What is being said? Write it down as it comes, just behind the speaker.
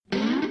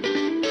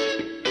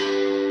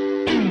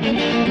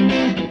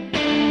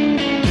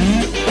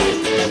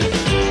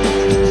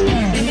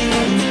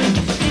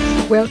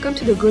Welcome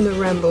to the Gunner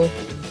Ramble,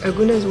 a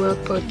Gunner's World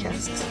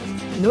podcast.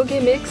 No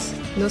gimmicks,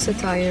 no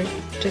satire,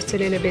 just a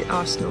little bit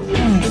Arsenal.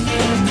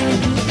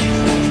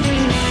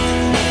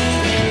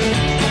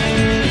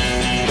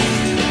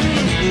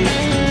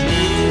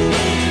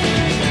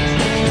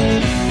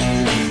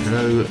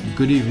 Hello,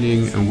 good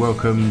evening and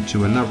welcome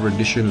to another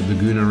edition of the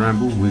Gunner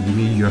Ramble with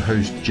me, your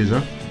host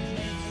Jizza.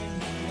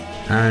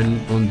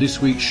 And on this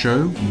week's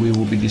show, we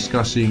will be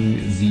discussing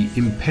the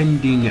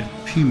impending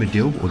Puma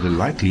Deal, or the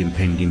likely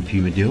impending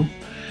Puma Deal,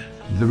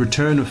 the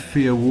return of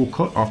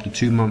Walcott after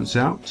 2 months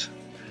out,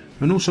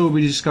 and also we'll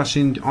be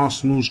discussing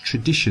Arsenal's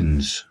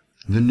traditions,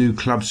 the new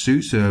club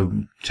suits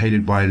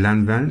tailored by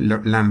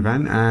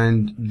Lanvan,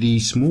 and the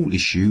small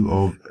issue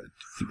of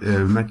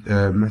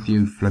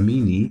Matthew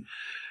Flamini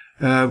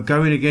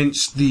going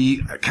against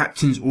the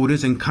captain's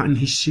orders and cutting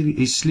his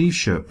sleeve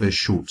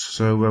short.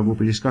 So we'll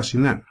be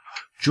discussing that.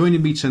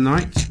 Joining me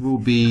tonight will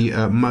be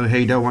Mo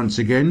Hader once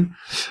again.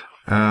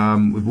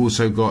 We've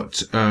also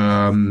got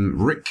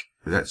Rick,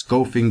 that's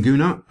Golfing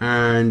Guna,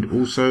 and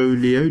also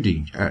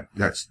Leody,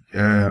 that's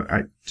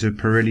at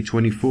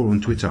Pirelli24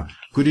 on Twitter.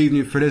 Good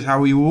evening, fellas.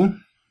 How are you all?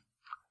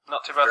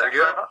 Not too bad, thank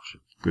you very much.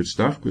 Good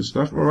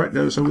stuff. All right,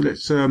 so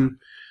let's,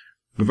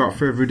 without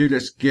further ado,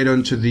 let's get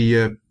on to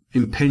the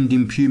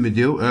impending Puma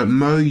Deal.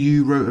 Mo,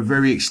 you wrote a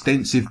very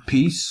extensive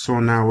piece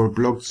on our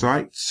blog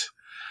site.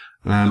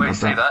 When you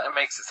say that, it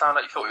makes it sound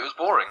like you thought it was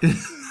boring.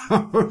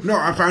 No,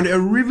 I found it a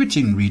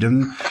riveting read,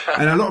 and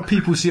a lot of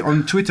people see it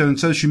on Twitter and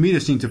social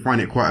media seem to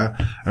find it quite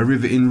a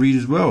riveting read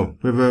as well,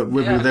 whether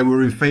they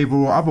were in favour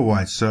or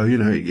otherwise. So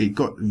it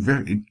got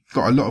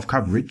a lot of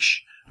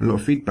coverage, a lot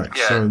of feedback.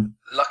 Yeah, so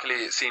luckily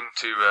it seemed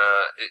to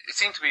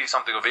be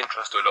something of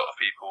interest to a lot of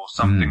people,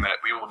 something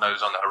that we all know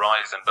is on the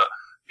horizon, but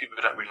people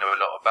don't really know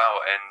a lot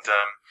about. And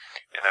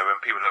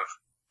when people have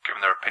given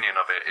their opinion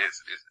of it,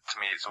 to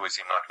me it's always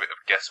seemed like a bit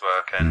of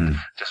guesswork and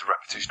just a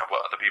repetition of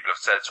what other people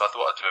have said. So I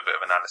thought I'd do a bit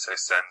of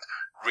analysis and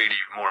really,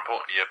 more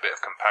importantly, a bit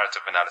of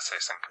comparative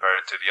analysis and compare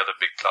it to the other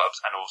big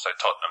clubs and also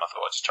Tottenham. I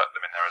thought I'd just chuck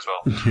them in there as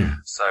well. Yeah.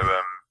 So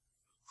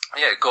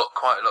it got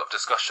quite a lot of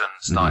discussion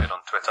started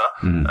on Twitter.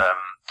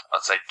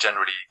 I'd say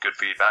generally good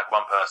feedback.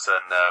 One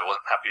person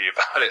wasn't happy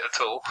about it at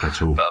all.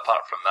 But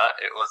apart from that,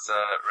 it was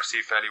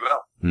received fairly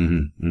well.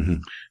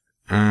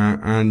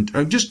 And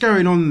just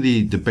going on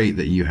the debate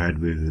that you had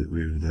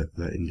with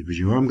that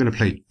individual, I'm going to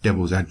play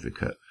devil's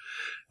advocate.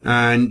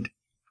 And,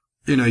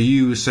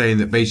 you were saying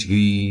that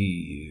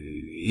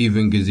basically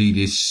Ivan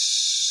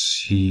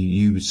Gazidis,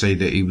 you would say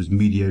that he was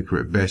mediocre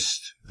at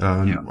best.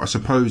 I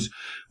suppose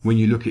when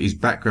you look at his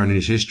background and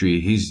his history,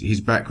 his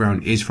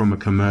background is from a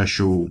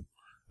commercial,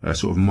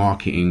 sort of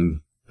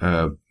marketing,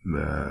 point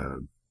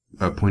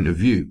of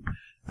view.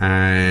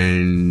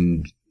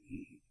 And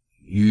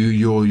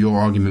your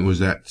argument was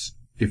that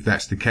if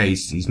that's the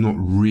case, he's not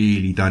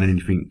really done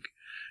anything.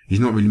 He's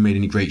not really made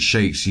any great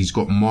shakes. He's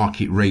got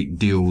market rate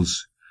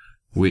deals,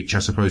 which I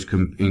suppose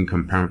in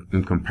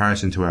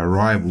comparison to our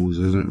rivals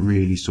he's not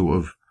really sort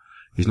of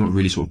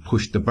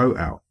pushed the boat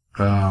out.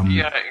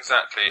 Yeah,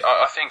 exactly.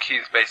 I think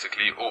he's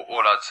basically,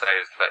 all I'd say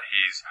is that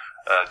he's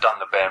done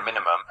the bare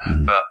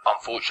minimum, but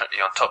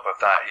unfortunately on top of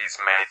that he's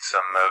made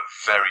some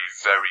very,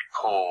 very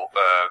poor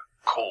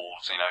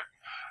calls,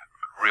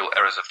 real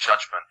errors of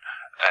judgment.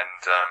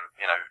 And,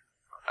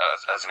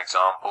 as an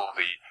example,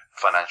 the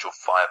financial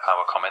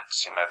firepower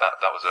comments,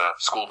 that was a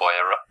schoolboy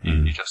error.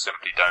 You just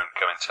simply don't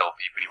go and tell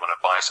people you want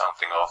to buy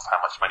something off, how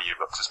much money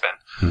you've got to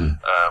spend,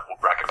 or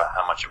brag about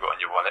how much you've got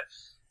in your wallet.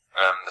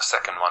 The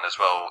second one as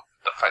well,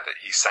 the fact that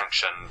he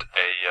sanctioned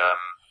a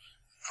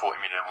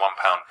 £40 million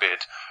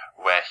bid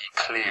where he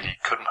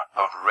clearly couldn't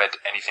have read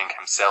anything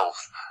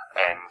himself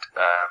and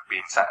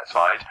been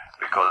satisfied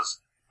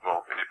because,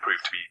 well, it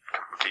proved to be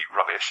complete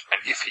rubbish. And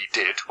if he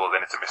did, well,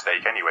 then it's a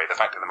mistake anyway. The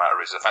fact of the matter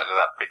is, the fact that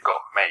that bid got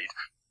made,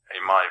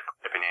 in my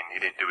opinion, he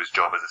didn't do his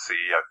job as a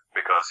CEO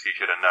because he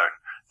should have known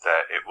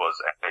that it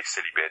was a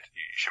silly bid.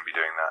 You shouldn't be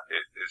doing that.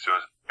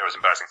 It was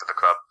embarrassing for the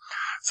club.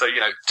 So,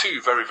 two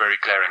very, very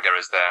glaring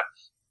errors there.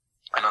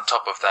 And on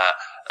top of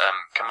that,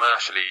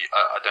 commercially,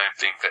 I don't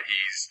think that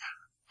he's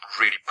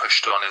really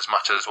pushed on as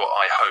much as what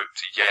I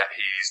hoped. Yeah,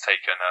 he's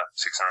taken a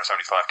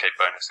 675k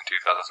bonus in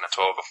 2012,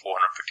 a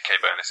 450k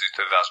bonus in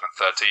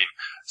 2013.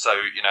 So,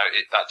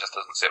 that just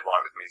doesn't sit right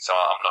with me. So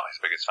I'm not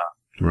his biggest fan.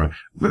 Right.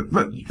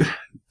 But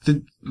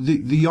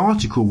the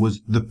article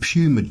was the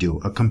Puma Deal,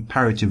 a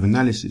comparative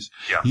analysis.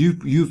 Yeah.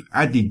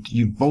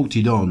 You've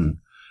bolted on,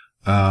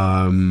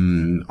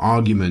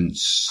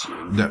 arguments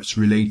that's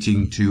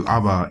relating to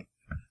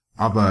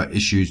other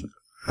issues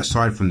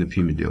aside from the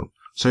Puma Deal.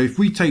 So if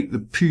we take the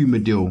Puma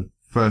Deal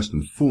first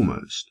and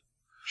foremost,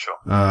 sure.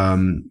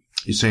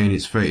 You're saying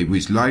it's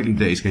likely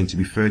that it's going to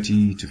be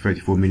 30 to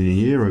 34 million a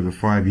year over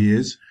 5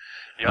 years.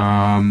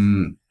 Yeah.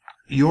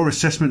 Your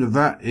assessment of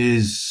that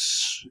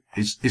is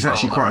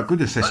actually quite a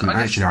good assessment.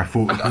 I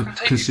thought, I can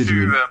take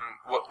considering you through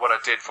what I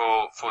did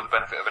for the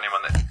benefit of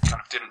anyone that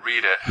kind of didn't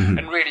read it.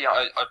 And really,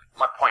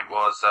 my point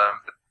was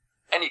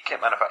any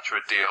kit manufacturer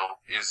deal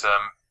is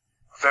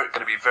going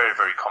to be very,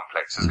 very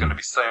complex. There's going to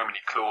be so many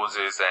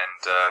clauses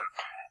and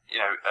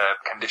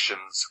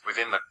conditions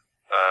within the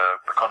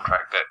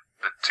contract that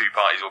the two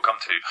parties will come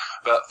to.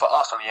 But for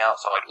us on the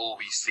outside, all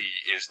we see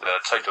is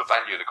the total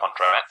value of the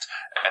contract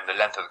and the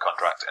length of the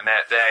contract, and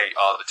they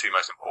are the two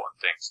most important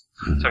things.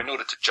 So in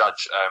order to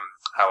judge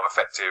how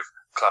effective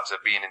clubs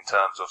have been in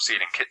terms of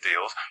sealing kit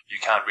deals,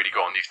 you can't really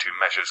go on these two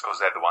measures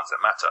because they're the ones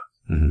that matter.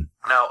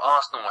 Now,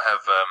 Arsenal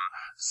have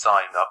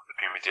signed up the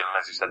Puma Deal,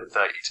 as you said, 30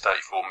 to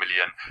 34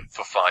 million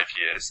for 5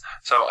 years.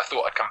 So I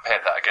thought I'd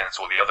compare that against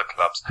all the other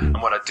clubs.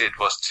 And what I did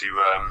was to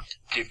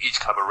give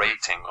each club a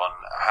rating on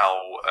how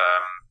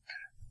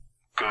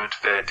good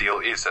their deal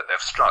is that they've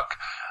struck.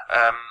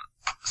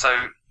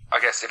 So I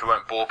guess if it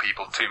won't bore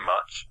people too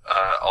much,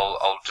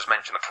 I'll just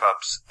mention the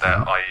clubs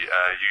that I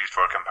used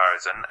for a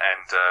comparison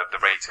and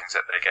the ratings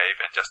that they gave,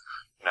 and just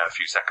a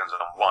few seconds on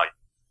why.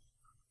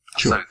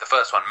 Sure. So the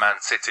first one,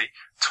 Man City,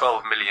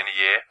 12 million a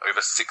year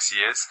over 6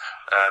 years.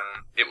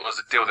 It was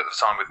a deal that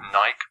was signed with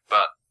Nike,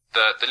 but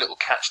the little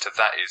catch to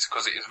that is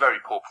because it is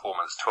very poor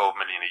performance, 12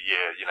 million a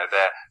year.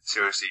 They're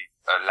seriously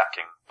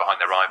lacking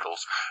behind their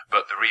rivals.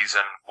 But the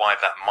reason why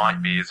that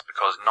might be is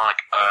because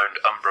Nike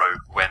earned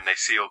Umbro when they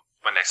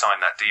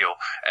signed that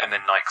deal, and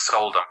then Nike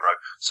sold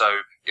Umbro.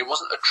 So it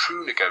wasn't a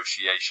true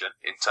negotiation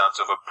in terms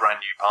of a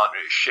brand new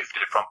partner. It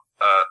shifted from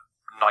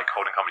Nike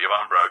holding company of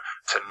Umbro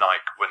to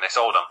Nike when they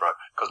sold Umbro,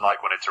 because Nike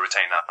wanted to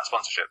retain that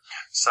sponsorship.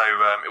 So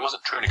it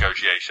wasn't true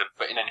negotiation,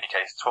 but in any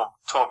case, 12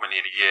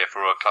 million a year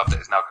for a club that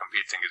is now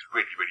competing is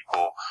really, really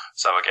poor.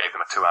 So I gave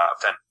them a 2 out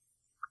of 10.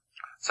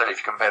 So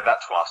if you compare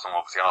that to Arsenal,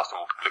 obviously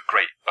Arsenal look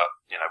great, but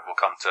we'll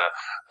come to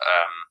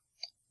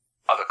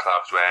other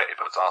clubs where it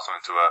puts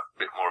Arsenal into a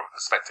bit more of a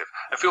perspective.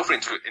 And feel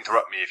free to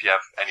interrupt me if you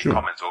have any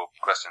comments or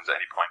questions at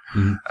any point.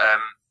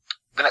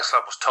 The next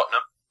club was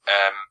Tottenham.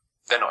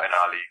 They're not in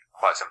our league,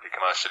 quite simply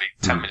commercially.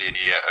 10 million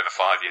a year over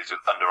 5 years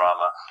with Under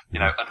Armour.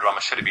 Under Armour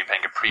should have been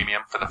paying a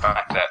premium for the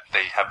fact that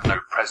they have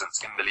no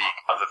presence in the league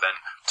other than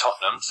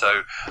Tottenham.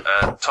 So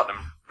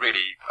Tottenham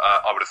really,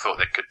 I would have thought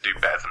they could do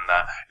better than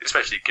that,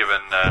 especially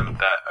given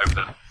that over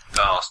the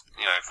last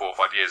 4 or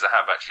 5 years they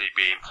have actually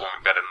been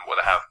performing better than what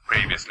they have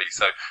previously.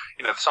 So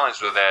the signs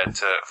were there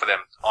for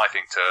them, I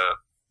think,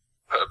 to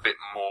put a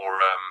bit more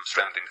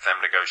strength into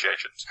them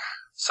negotiations.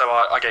 So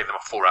I gave them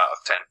a 4 out of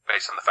 10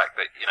 based on the fact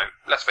that,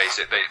 let's face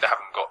it, they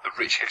haven't got the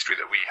rich history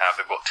that we have.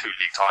 They've got 2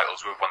 league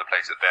titles. We've won the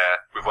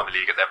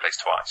league at their place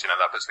twice.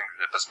 That puts things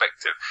into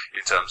perspective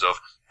in terms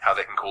of how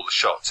they can call the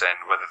shots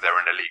and whether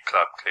they're an elite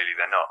club. Clearly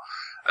they're not.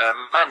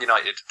 Man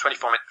United,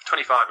 25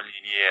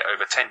 million a year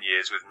over 10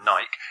 years with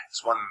Nike.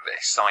 It's one that they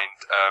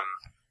signed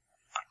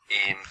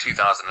in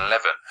 2011.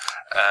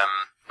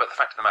 But the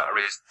fact of the matter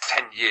is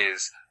 10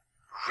 years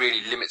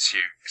really limits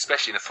you,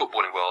 especially in the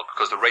footballing world,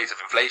 because the rate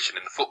of inflation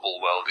in the football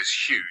world is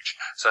huge.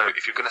 So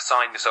if you're going to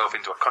sign yourself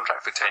into a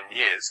contract for 10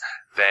 years,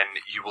 then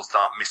you will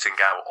start missing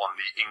out on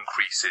the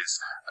increases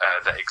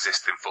that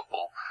exist in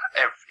football.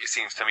 It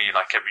seems to me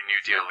like every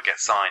new deal that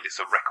gets signed is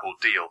a record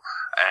deal,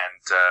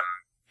 and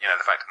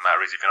the fact of the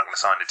matter is, if you're not going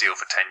to sign a deal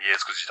for 10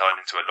 years because you're tied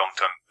into a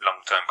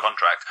long-term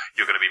contract,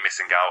 you're going to be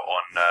missing out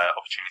on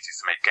opportunities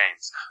to make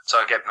gains.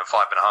 So I gave them a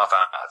 5.5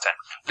 out of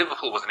 10.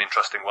 Liverpool was an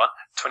interesting one.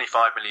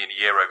 25 million a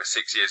year over 6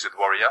 years with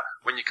Warrior.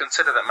 When you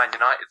consider that Man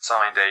United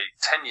signed a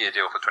 10-year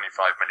deal for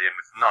 25 million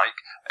with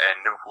Nike,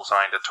 and Liverpool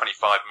signed a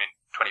 25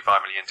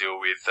 million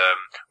deal with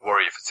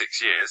Warrior for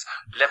 6 years,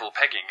 level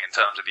pegging in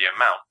terms of the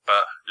amount,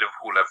 but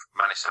Liverpool have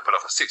managed to pull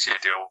off a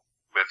 6-year deal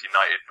with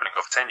United pulling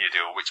off a 10-year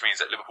deal, which means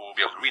that Liverpool will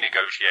be able to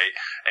renegotiate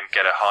and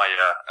get a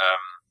higher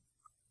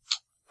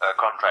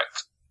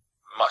contract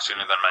much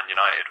sooner than Man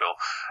United will.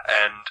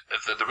 And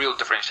the real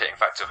differentiating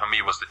factor for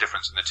me was the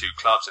difference in the two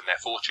clubs and their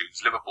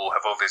fortunes. Liverpool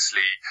have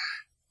obviously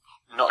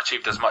not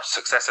achieved as much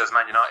success as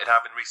Man United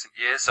have in recent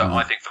years, so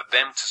I think for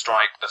them to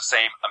strike the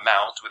same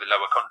amount with a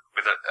lower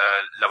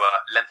lower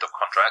length of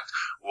contract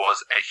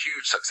was a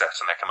huge success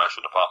in their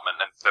commercial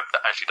department, and they've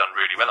actually done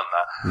really well on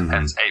that.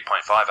 Hence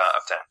 8.5 out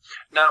of 10.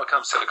 Now it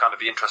comes to the kind of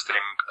the interesting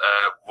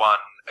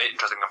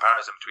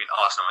comparison between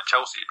Arsenal and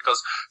Chelsea, because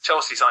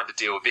Chelsea signed a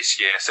deal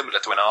this year similar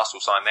to when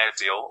Arsenal signed their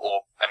deal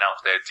or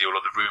announced their deal,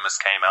 or the rumours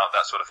came out,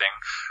 that sort of thing.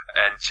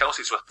 And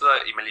Chelsea's worth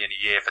 30 million a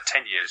year for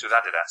 10 years with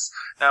Adidas.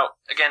 Now,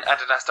 again,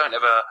 Adidas don't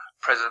have a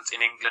presence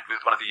in England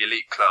with one of the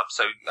elite clubs,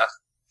 so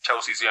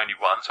Chelsea's the only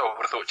one, so I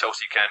would have thought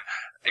Chelsea can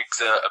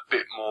exert a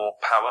bit more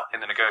power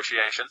in the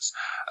negotiations.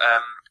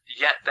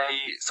 Yet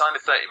they signed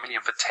a 30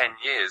 million for 10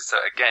 years. So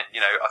again,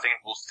 I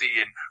think we'll see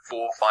in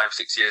 4, 5,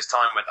 6 years'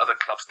 time when other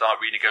clubs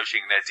start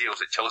renegotiating their deals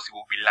that Chelsea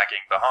will be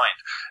lagging behind.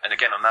 And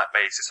again, on that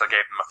basis, I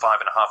gave them a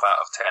 5.5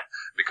 out of 10,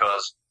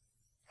 because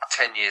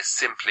 10 years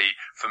simply,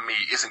 for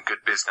me, isn't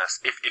good business.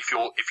 If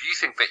you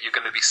think that you're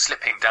going to be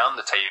slipping down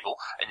the table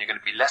and you're going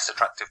to be less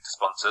attractive to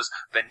sponsors,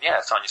 then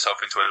yeah, sign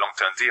yourself into a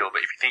long-term deal.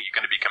 But if you think you're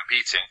going to be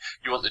competing,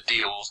 you want the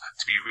deals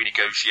to be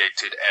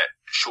renegotiated at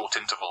short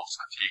intervals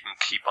so you can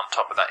keep on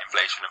top of that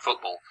inflation in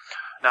football.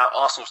 Now,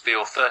 Arsenal's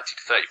deal, 30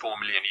 to 34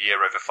 million a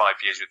year over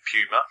 5 years with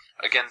Puma.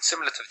 Again,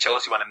 similar to the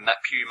Chelsea one, in that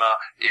Puma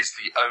is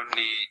the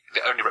only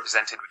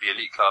represented with the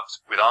elite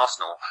clubs with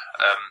Arsenal.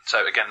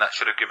 So again, that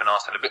should have given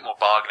Arsenal a bit more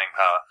bargaining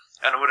power.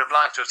 And I would have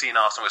liked to have seen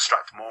Arsenal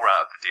extract more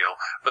out of the deal.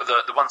 But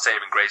the one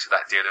saving grace of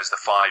that deal is the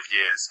 5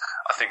 years.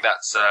 I think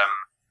that's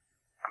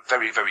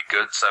very, very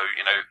good. So,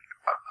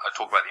 I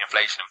talk about the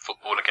inflation in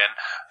football again,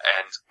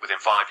 and within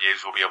 5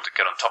 years we'll be able to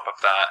get on top of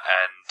that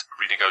and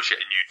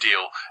renegotiate a new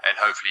deal and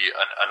hopefully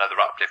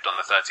another uplift on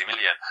the 30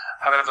 million.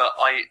 However,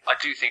 I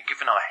do think,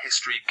 given our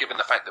history,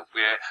 given the fact that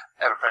we're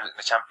ever present in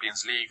the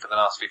Champions League for the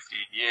last 15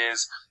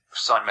 years,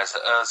 we've signed Mesut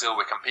Ozil,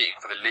 we're competing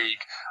for the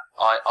league,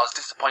 I was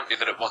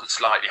disappointed that it wasn't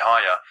slightly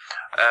higher.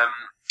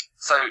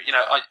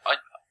 I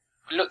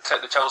looked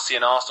at the Chelsea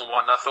and Arsenal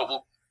one and I thought,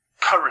 well,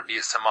 currently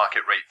it's a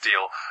market rate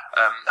deal.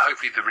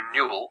 Hopefully the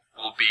renewal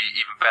will be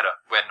even better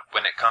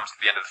when it comes to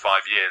the end of the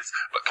 5 years.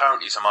 But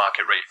currently it's a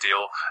market rate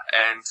deal,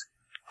 and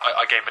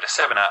I gave it a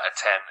 7 out of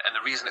 10. And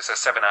the reason it's a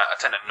 7 out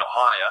of 10 and not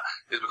higher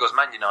is because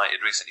Man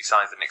United recently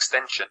signed an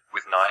extension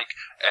with Nike,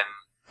 and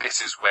this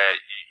is where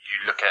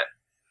you look at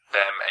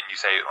them and you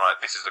say,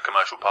 right, this is the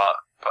commercial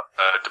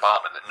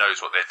department that knows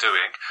what they're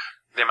doing.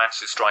 They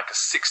managed to strike a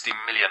 £60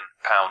 million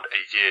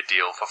a year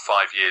deal for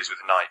 5 years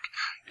with Nike.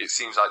 It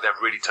seems like they've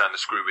really turned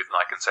the screw with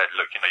Nike and said,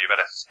 look, you've had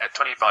a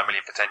 25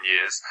 million for 10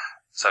 years,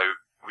 so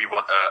we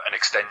want an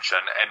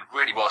extension. And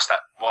really what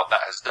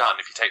that has done,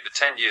 if you take the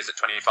 10 years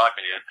at 25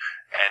 million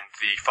and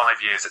the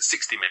 5 years at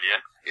 60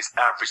 million, it's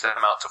averaged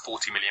them out to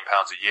 £40 million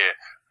a year.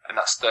 And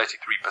that's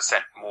 33%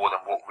 more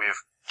than what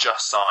we've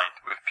just signed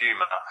with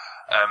Puma.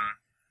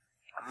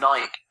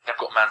 Nike,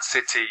 they've got Man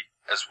City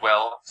as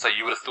well, so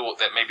you would have thought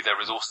that maybe their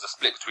resources are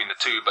split between the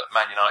two, but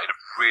Man United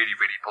have really,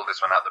 really pulled this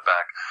one out of the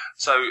bag.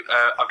 So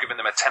I've given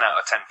them a 10 out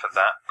of 10 for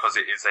that, because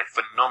it is a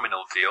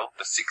phenomenal deal,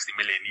 the 60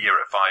 million a year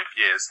at 5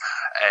 years,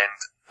 and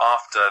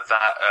after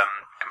that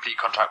complete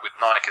contract with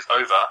Nike is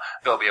over,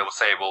 they'll be able to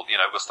say, well,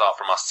 we'll start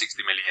from our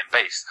 60 million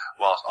base,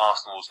 whilst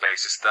Arsenal's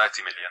base is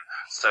 30 million.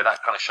 So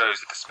that kind of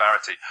shows the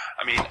disparity.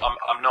 I mean,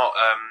 I'm not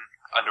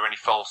under any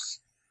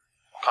false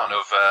kind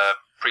of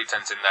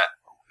pretense in that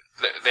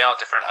they are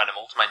different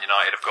animals. Man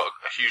United have got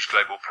a huge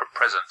global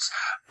presence,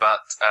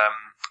 but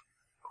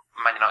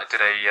Man United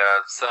did a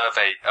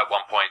survey at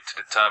one point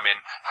to determine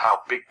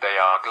how big they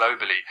are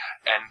globally,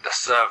 and the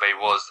survey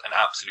was an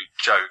absolute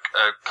joke.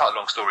 Cut a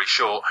long story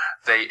short,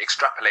 they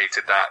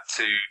extrapolated that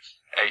to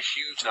a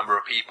huge number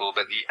of people,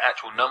 but the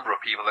actual number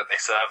of people that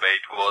they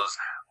surveyed was,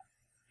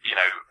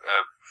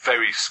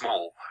 very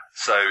small.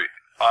 So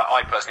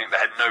I personally think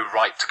they had no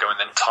right to go and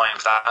then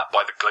times that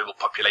by the global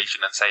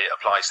population and say it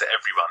applies to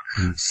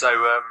everyone. So,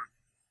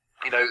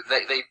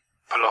 they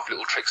pull off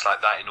little tricks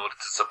like that in order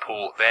to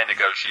support their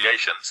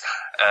negotiations.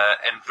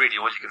 And really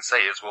all you can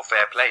say is, well,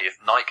 fair play. If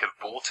Nike have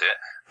bought it,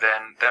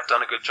 then they've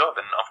done a good job.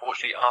 And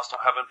unfortunately,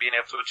 Arsenal haven't been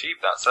able to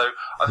achieve that. So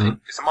I think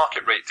it's a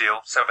market rate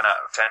deal, 7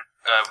 out of 10.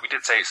 We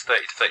did say it's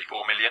 30 to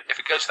 34 million. If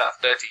it goes to that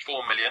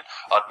 34 million,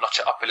 I'd notch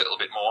it up a little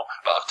bit more.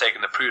 But I've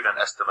taken the prudent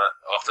estimate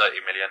of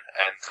 30 million,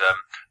 and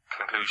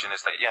conclusion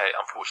is that, yeah,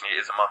 unfortunately,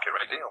 it is a market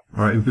rate deal.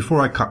 All right.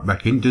 Before I cut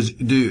back in, do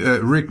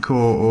Rick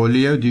or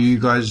Leo, do you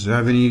guys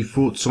have any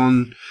thoughts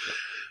on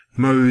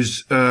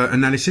Mo's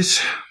analysis?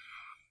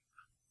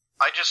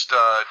 I just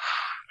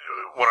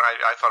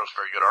I thought it was a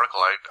very good article.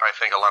 I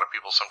think a lot of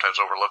people sometimes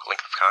overlook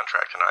length of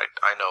contract, and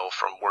I know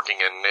from working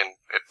in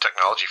a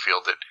technology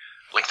field that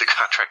length of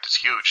contract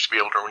is huge. To be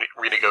able to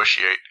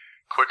renegotiate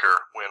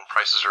quicker when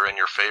prices are in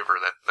your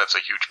favor, that's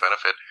a huge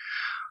benefit.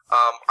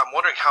 I'm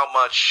wondering how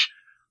much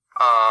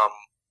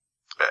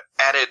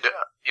added,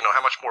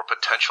 how much more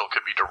potential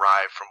could be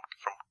derived from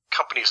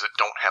companies that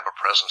don't have a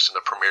presence in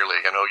the Premier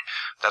League. I know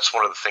that's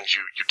one of the things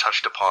you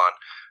touched upon,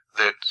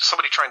 that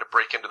somebody trying to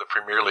break into the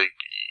Premier League,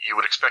 you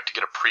would expect to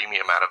get a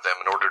premium out of them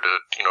in order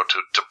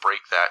to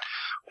break that.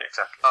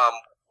 Exactly.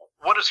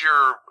 What is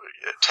your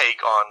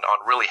take on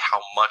really how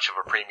much of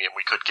a premium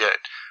we could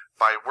get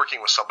by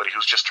working with somebody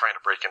who's just trying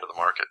to break into the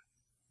market?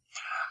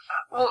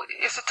 Well,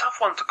 it's a tough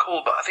one to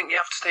call, but I think you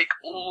have to take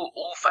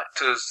all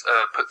factors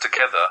put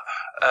together.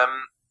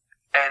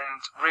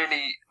 And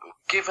really,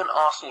 given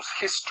Arsenal's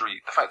history,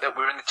 the fact that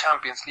we're in the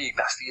Champions League,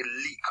 that's the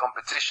elite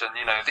competition.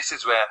 This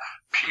is where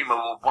Puma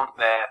will want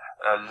their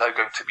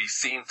logo to be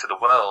seen to the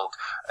world.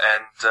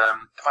 And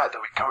the fact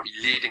that we're currently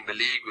leading the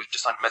league with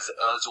just like Mesut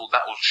Ozil,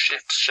 that will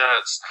shift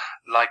shirts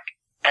like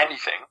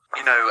anything.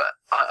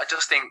 I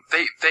just think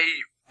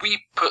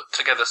we put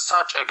together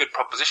such a good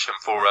proposition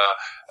for a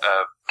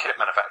kit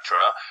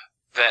manufacturer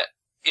that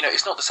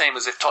it's not the same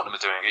as if Tottenham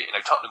are doing it.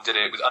 Tottenham did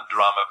it with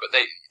Under Armour, but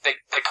they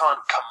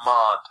can't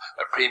command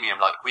a premium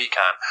like we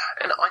can.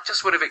 And I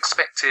just would have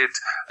expected,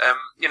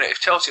 if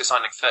Chelsea are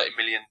signing 30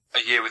 million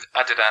a year with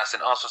Adidas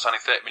and Arsenal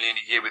signing 30 million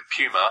a year with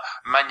Puma,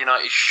 Man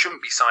United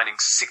shouldn't be signing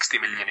 60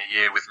 million a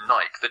year with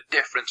Nike. The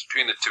difference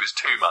between the two is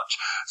too much.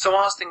 So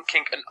I was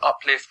thinking an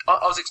uplift.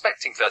 I was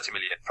expecting 30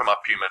 million from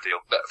our Puma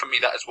deal. But for me,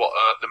 that is what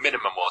the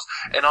minimum was.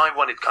 And I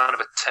wanted kind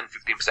of a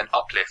 10-15%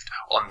 uplift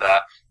on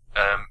that.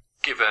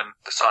 Given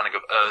the signing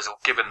of Ozil,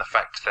 given the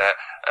fact that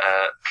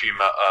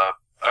Puma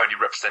are only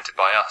represented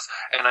by us.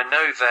 And I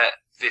know that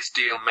this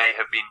deal may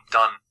have been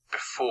done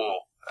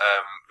before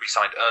we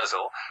signed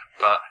Ozil,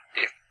 but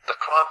if the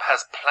club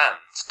has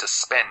plans to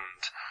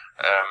spend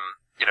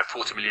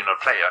 40 million on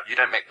a player, you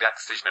don't make that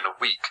decision in a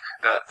week.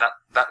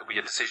 That would be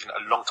a decision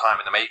a long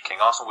time in the making.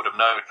 Arsenal would have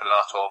known for the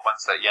last 12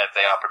 months that,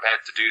 they are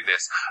prepared to do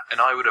this.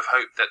 And I would have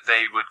hoped that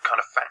they would kind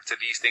of factor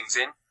these things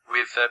in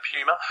with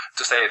Puma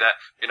to say that,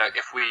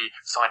 if we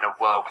sign a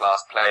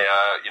world-class player,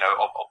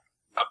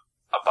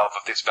 above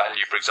of this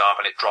value, for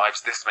example, and it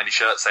drives this many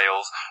shirt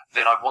sales,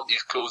 then I want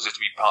these clauses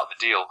to be part of the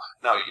deal.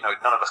 Now,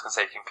 none of us can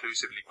say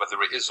conclusively whether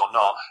it is or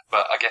not,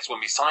 but I guess when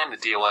we sign the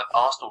deal and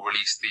Arsenal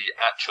release the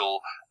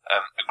actual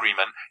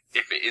agreement,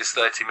 if it is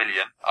 30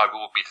 million, I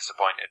will be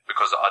disappointed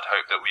because I'd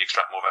hope that we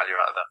extract more value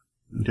out of that.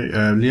 Okay,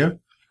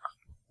 Leo?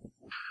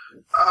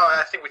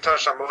 I think we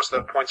touched on most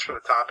of the points for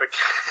the topic.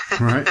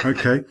 Right,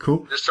 okay,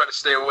 cool. Just try to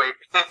stay awake.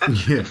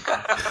 Yeah.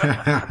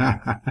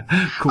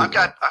 Cool. I've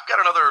got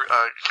another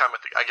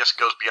comment that I guess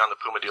goes beyond the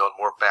Puma deal and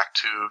more back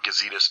to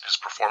Gazidis and his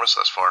performance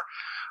thus far.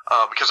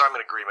 Because I'm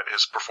in agreement,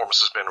 his performance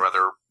has been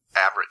rather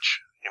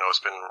average. It's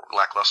been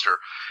lackluster.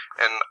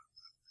 And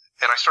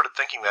I started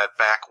thinking that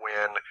back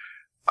when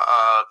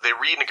they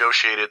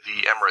renegotiated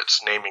the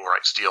Emirates naming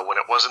rights deal when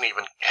it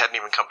hadn't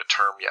even come to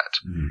term yet.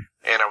 Mm.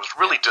 And I was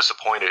really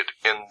disappointed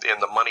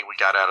in the money we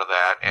got out of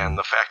that and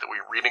the fact that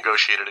we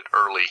renegotiated it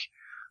early.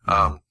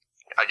 I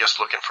guess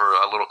looking for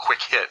a little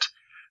quick hit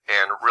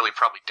and really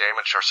probably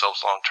damaged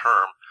ourselves long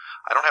term.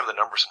 I don't have the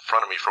numbers in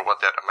front of me for what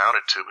that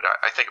amounted to, but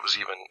I think it was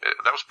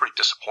that was pretty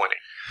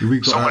disappointing.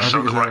 So much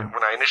so that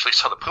when I initially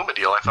saw the Puma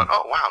deal, I thought,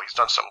 oh wow, he's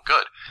done something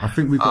good. I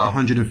think we got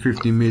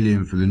 150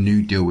 million for the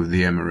new deal with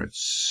the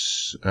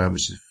Emirates,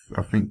 which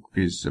I think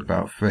is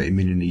about 30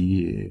 million a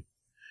year.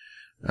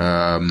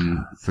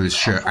 For the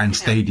shirt and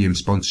stadium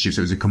sponsorship.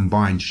 So it was a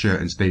combined shirt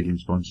and stadium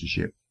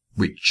sponsorship,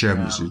 which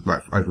is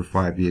like over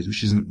 5 years,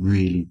 which isn't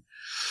really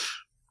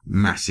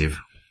massive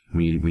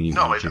when you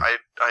No, I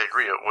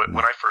agree.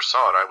 When I first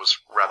saw it, I was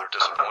rather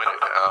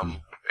disappointed.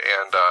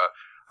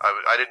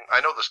 I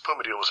know this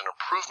Puma deal was an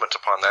improvement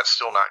upon that,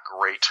 still not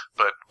great,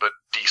 but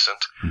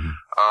decent. Mm-hmm.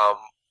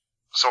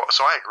 So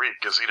I agree.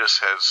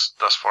 Gazidis has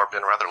thus far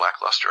been rather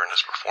lackluster in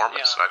his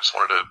performance, and I just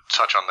wanted to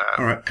touch on that.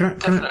 All right,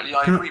 definitely,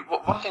 I agree.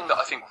 One thing that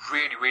I think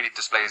really, really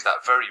displays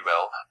that very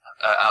well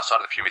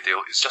outside of the Puma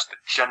deal is just the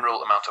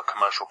general amount of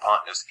commercial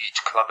partners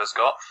each club has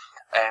got.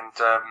 And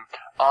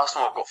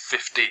Arsenal have got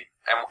 15,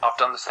 and I've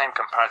done the same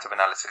comparative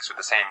analysis with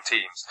the same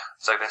teams.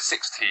 So there's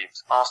 6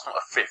 teams. Arsenal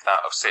are 5th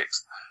out of 6.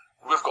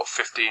 We've got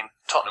 15,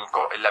 Tottenham have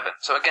got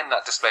 11. So again,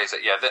 that displays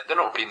that, they're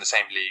not really in the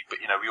same league, but,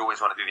 we always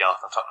want to do the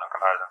Arsenal-Tottenham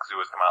comparison because we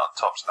always come out on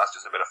top, so that's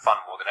just a bit of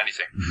fun more than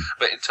anything. Mm-hmm.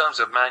 But in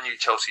terms of Man U,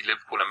 Chelsea,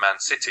 Liverpool and Man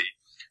City,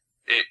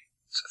 it's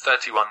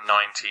 31,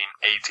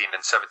 19, 18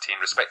 and 17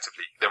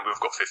 respectively. Then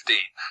we've got 15.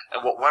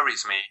 And what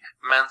worries me,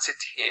 Man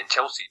City and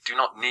Chelsea do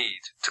not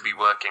need to be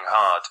working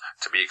hard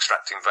to be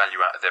extracting value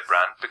out of their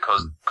brand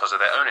because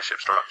of their ownership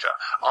structure.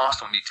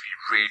 Arsenal need to be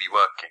really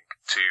working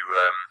to...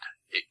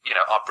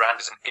 our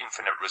brand is an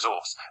infinite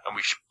resource, and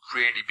we should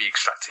really be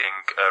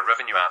extracting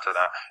revenue out of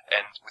that.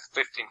 And with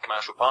 15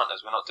 commercial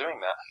partners, we're not doing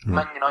that.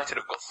 Right. Man United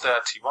have got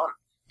 31.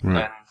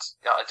 Right. And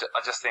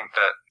I just think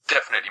that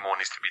definitely more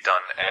needs to be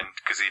done, and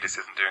Gazidis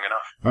isn't doing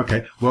enough.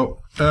 Okay,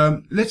 well,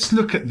 let's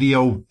look at the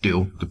old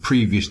deal, the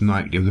previous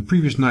Nike deal. The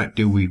previous Nike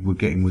deal we were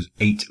getting was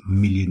 8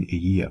 million a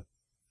year.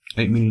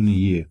 8 million a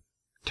year.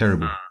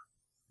 Terrible.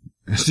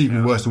 It's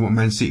even worse than what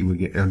Man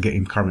City are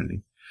getting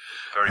currently.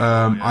 Very cool,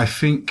 yeah. I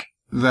think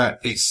that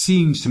it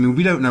seems to me,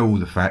 we don't know all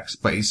the facts,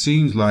 but it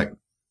seems like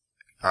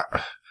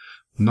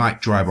Nike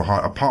drive a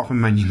hard, apart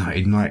from Man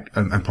United, Nike,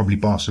 and probably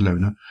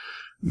Barcelona,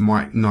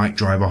 Nike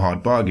drive a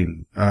hard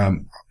bargain.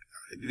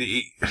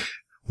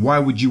 Why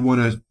would you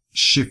want to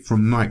shift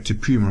from Nike to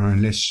Puma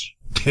unless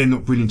they're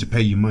not willing to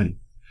pay you money?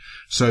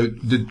 So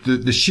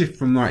the shift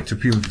from Nike to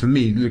Puma, for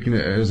me, looking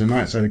at it as an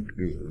outsider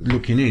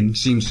looking in,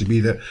 seems to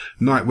be that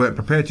Nike weren't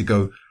prepared to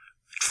go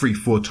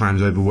 3-4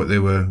 times over what they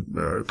were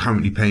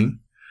currently paying.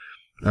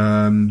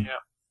 Puma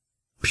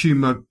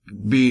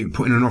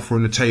putting an offer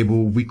on the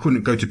table, we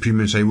couldn't go to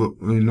Puma and say, well,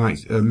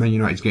 Man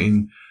United's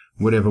getting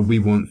whatever we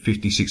want,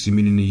 50-60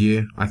 million a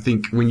year. I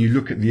think when you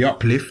look at the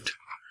uplift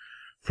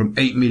from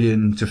 8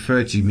 million to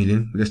 30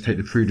 million, let's take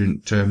the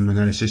prudent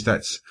analysis,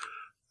 that's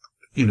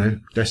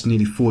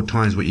nearly 4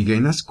 times what you're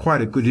getting. That's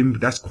quite a good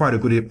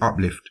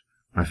uplift,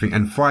 I think.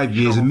 And 5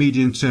 years, a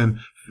medium term,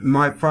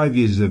 5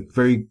 years is a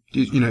very,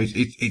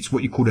 it's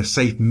what you call a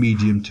safe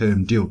medium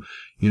term deal.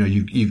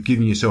 you've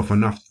given yourself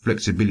enough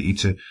flexibility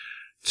to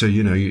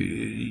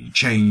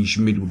change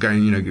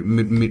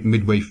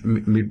midway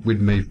through.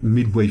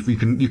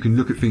 You can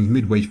look at things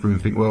midway through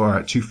and think, well, all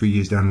right, 2-3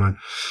 years down the line,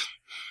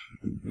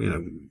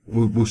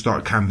 we'll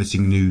start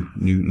canvassing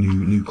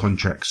new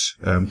contracts,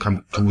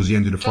 come towards the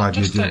end of the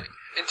 5-year deal.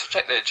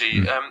 Interject there, G.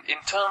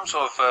 In terms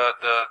of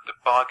the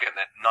bargain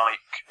that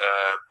Nike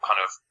kind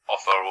of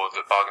offer, or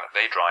the bargain that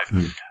they drive,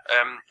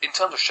 in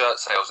terms of shirt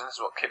sales, and this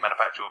is what kit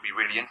manufacturer will be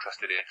really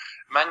interested in.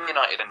 Man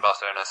United and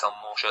Barcelona sell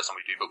more shirts than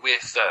we do, but we're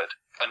third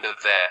under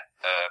their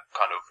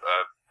kind of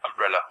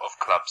umbrella of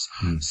clubs.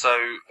 So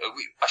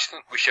I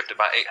think we shift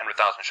about 800,000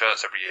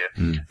 shirts every year.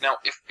 Now,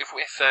 if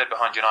we're third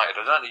behind United,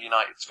 I don't know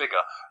United's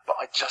figure,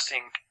 but I just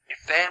think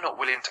if they're not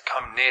willing to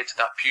come near to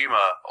that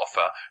Puma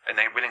offer and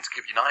they're willing to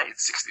give United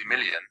 60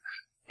 million,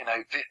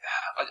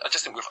 I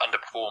just think we've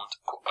underperformed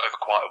over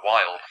quite a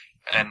while.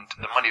 And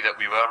the money that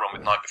we were on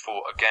with Nike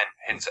before, again,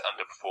 hints at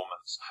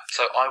underperformance.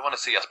 So I want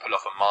to see us pull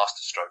off a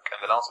masterstroke.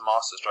 And the last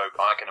masterstroke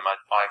I can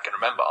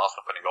remember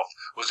Arsenal putting off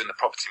was in the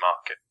property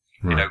market.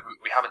 Right.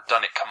 We haven't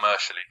done it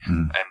commercially,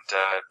 and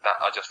that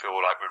I just feel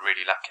like we're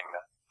really lacking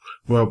there.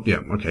 Well,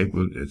 yeah, okay.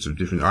 Well, it's a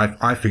different.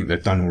 I think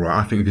they've done all right.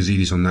 I think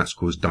Gazidis on that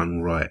score has done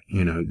all right.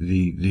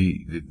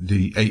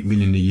 The $8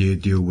 million a year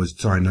deal was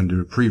signed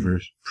under a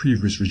previous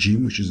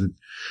regime, which is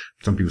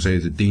some people say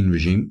is a Dean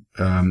regime.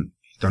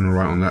 He's done all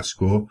right on that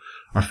score.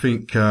 I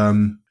think,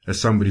 as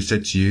somebody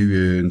said to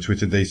you on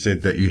Twitter, they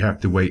said that you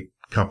have to wait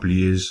a couple of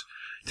years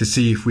to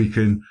see if we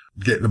can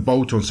get the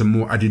bolt on some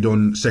more added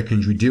on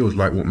secondary deals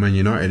like what Man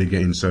United are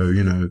getting. So,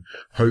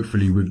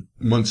 hopefully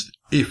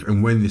if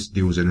and when this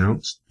deal is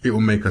announced, it will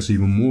make us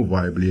even more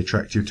viably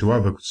attractive to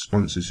other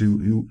sponsors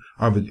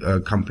other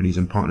companies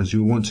and partners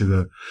who want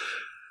to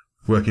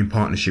work in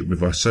partnership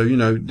with us. So,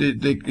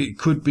 it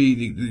could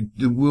be,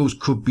 the wheels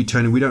could be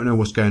turning. We don't know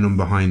what's going on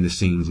behind the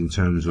scenes in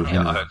terms of,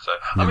 I hope so.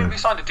 I mean, we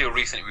signed a deal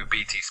recently with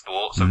BT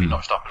Sport, so we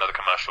notched up another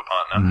commercial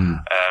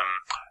partner.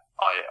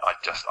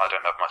 I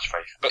don't have much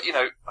faith, but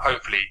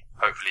hopefully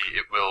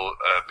it will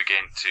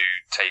begin to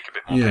take a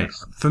bit more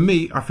pace. For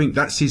me, I think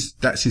that's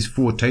his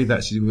forte.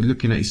 We're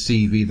looking at his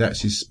CV.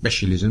 That's his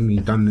specialism.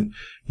 He's done,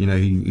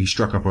 he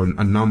struck up on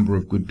a number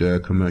of good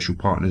commercial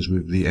partners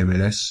with the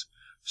MLS.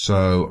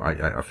 So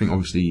I think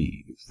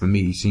obviously for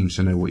me, he seems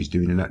to know what he's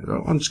doing in that.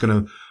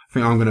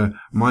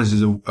 Mine's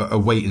is a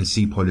wait and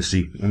see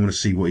policy. I want to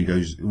see what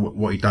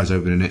he does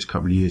over the next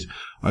couple of years.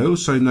 I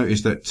also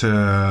noticed that,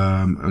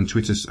 on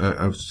Twitter,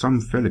 some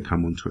fella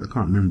come on Twitter, I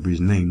can't remember his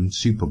name,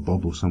 Super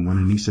Bob or someone,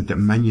 and he said that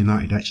Man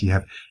United actually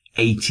have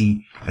a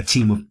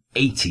team of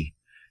 80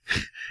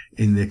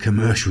 in their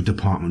commercial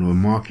department or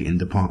marketing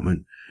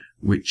department,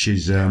 which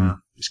is,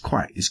 it's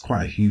quite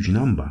a huge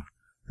number.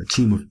 A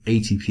team of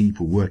 80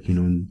 people working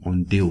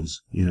on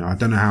deals. I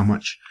don't know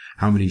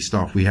how many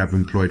staff we have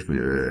employed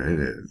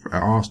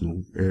at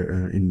Arsenal,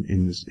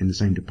 in the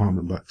same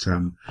department, but,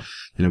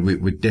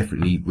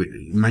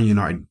 Man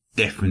United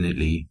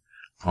definitely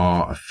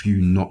are a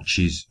few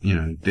notches,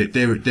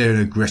 they're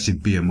an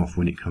aggressive behemoth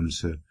when it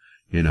comes to,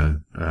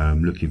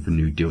 looking for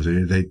new deals.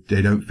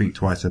 They don't think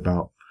twice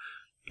about,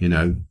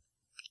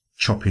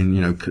 chopping,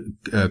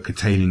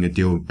 curtailing a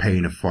deal,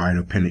 paying a fine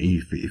or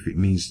penalty if it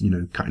means,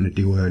 cutting a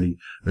deal early,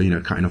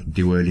 or, cutting off the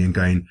deal early and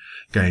going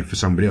for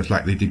somebody else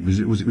like they did. Was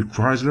it with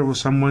Chrysler or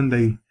someone?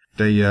 They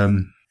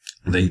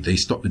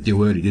stopped the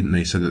deal early, didn't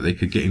they? So that they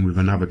could get in with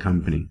another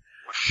company.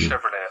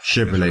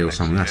 Chevrolet or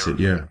something. That's it.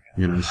 Yeah.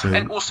 So.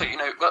 And also, when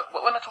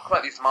I talk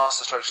about these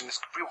master strokes and this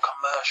real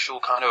commercial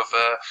kind of,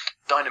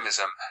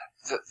 dynamism,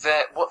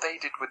 what they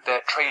did with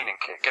their training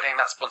kit, getting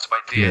that sponsored by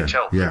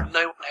DHL. Yeah.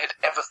 No one had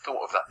ever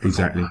thought of that before.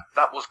 Exactly.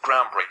 That was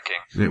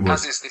groundbreaking. It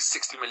was. As is this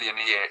 60 million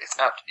a year, it's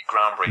absolutely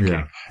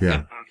groundbreaking.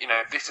 Yeah. And,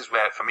 this is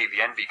where, for me,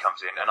 the envy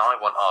comes in, and I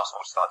want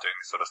Arsenal to start doing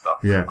this sort of stuff.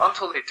 Yeah.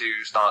 Until they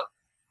do start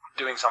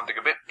doing something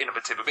a bit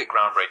innovative, a bit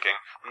groundbreaking,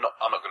 I'm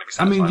not going to be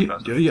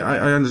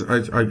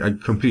satisfied. I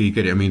completely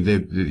get it. I mean,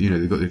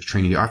 they've got their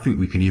training. I think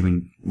we can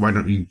even, why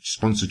don't you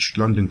sponsor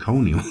London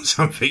Colney or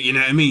something? You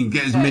know what I mean?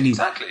 Get as many,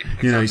 exactly.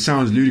 It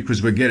sounds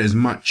ludicrous, but get as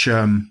much,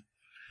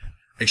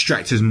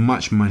 extract as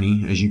much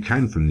money as you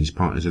can from these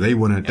partners. They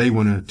want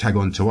to tag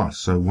on to us,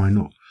 so why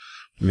not?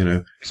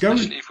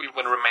 Especially if we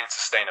want to remain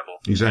sustainable.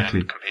 Exactly.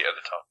 And compete at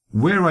the top.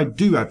 Where I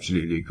do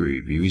absolutely agree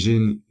with you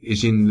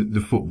is in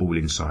the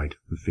footballing side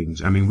of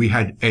things. I mean, we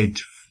had Ed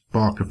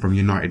Barker from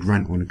United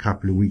rant on a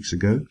couple of weeks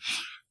ago,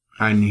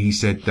 and he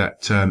said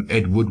that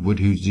Ed Woodward,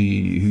 who's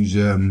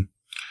Ivan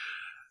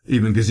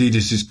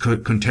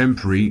Gazidis'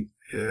 contemporary,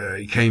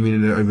 he came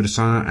in over the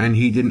summer and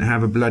he didn't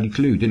have a bloody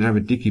clue, didn't have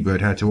a dicky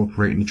bird how to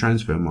operate in the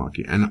transfer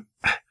market. And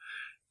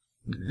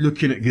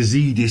looking at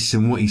Gazidis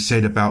and what he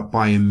said about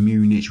Bayern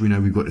Munich, we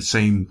know we've got the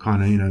same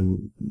kind of,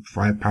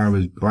 firepower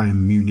as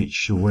Bayern Munich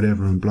or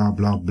whatever and blah,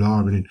 blah, blah,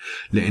 and then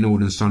letting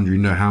all and sundry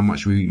know how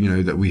much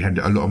that we had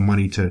a lot of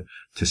money to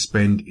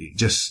spend. It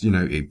just,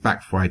 it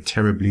backfired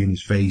terribly in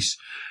his face.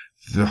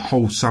 The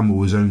whole summer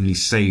was only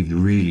saved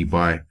really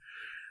by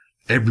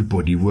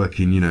everybody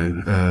working,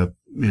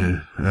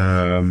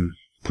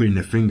 putting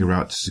their finger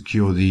out to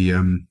secure the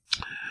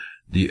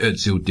the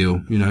Özil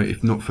deal.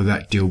 If not for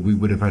that deal, we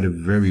would have had a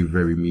very,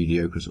 very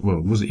mediocre.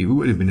 Well, it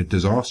would have been a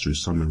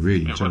disastrous summer,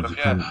 really, in terms of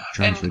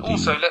transfer. And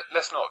also,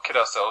 let's not kid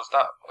ourselves.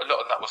 That a lot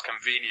of that was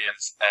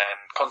convenience and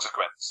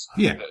consequence.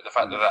 Yeah. The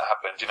fact that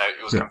happened,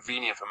 it was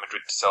convenient for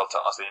Madrid to sell to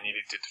us. They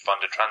needed to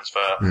fund a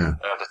transfer. Yeah.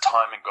 The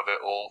timing of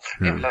it all.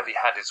 Yeah. If Levy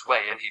had his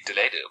way and he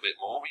delayed it a bit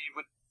more, we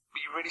would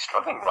be really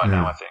struggling right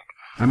now, I think.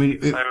 I mean,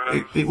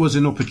 it was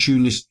an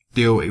opportunist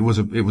deal. It was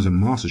a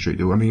masterstroke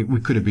deal. I mean,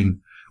 we could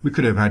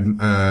have had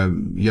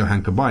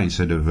Johan Kabay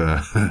instead of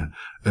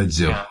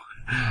Özil. Yeah.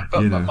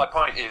 But my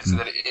point is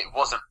that it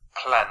wasn't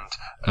planned.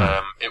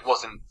 It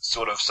wasn't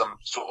sort of some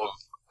sort of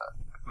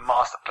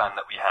master plan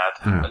that we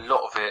had. A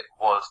lot of it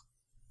was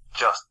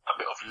just a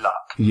bit of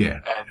luck. Yeah.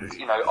 And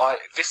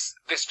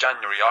this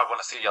January, I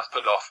want to see us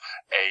pull off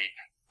a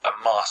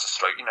master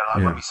stroke,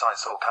 when we signed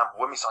Sol Campbell,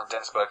 when we signed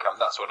Dennis Bergkamp,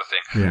 that sort of thing.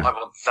 Yeah. I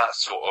want that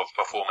sort of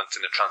performance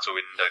in the transfer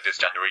window this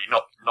January,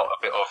 not a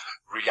bit of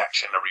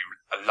reactionary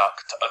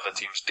luck to other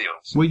teams'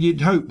 deals. Well,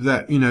 you'd hope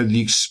that, the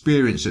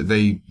experience that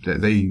they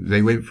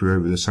went through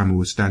over the summer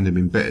will stand them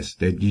in better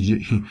stead.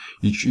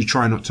 You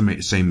try not to make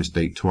the same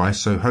mistake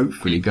twice, so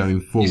hopefully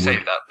going forward. You say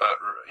that, but,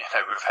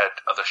 we've had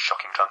other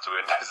shocking transfer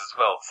windows as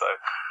well, so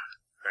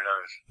who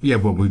knows? Yeah,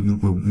 well,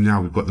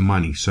 now we've got the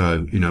money,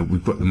 so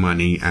we've got the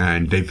money,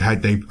 and you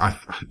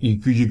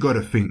got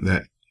to think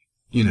that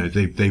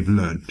they've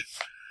learned,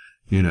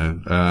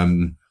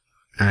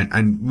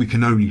 and we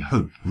can only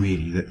hope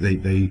really that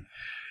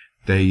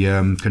they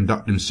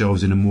conduct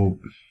themselves in a more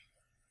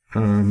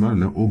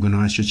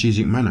organised,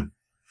 strategic manner.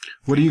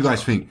 What do you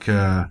guys think,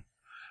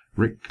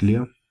 Rick,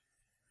 Leo?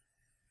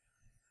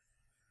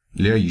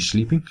 Leo, are you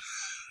sleeping?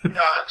 No,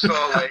 I'm so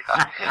late.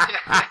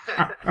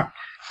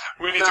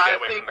 We need to get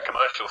away from the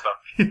commercial stuff.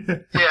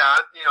 Yeah,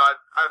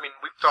 I mean,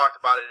 we've talked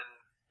about it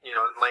in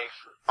length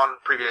on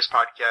previous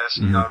podcasts.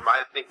 Mm-hmm.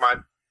 I think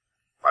I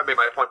made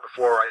my point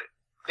before. I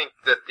think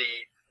that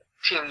the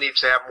team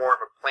needs to have more of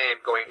a plan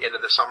going into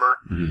the summer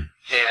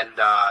and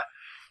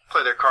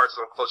play their cards a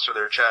little closer to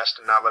their chest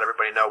and not let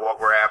everybody know what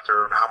we're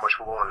after and how much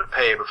we're willing to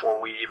pay before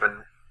we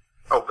even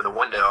open the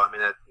window. I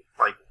mean,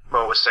 like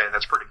Mo was saying,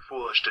 that's pretty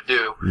foolish to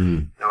do.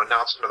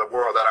 Announcing to the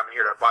world that I'm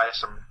here to buy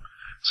some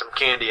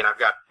candy and I've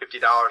got $50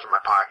 in my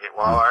pocket.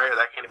 Well, all right,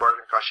 that candy bar is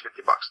going to cost you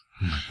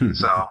 $50.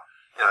 So,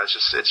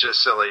 it's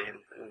just silly.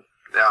 And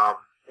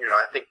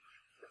I think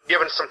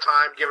given some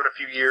time, given a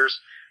few years,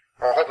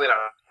 or hopefully not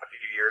a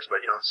few years, but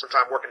some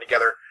time working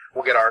together,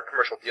 we'll get our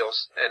commercial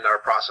deals and our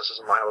processes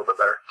in line a little bit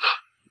better.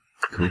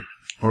 Cool.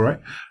 All right.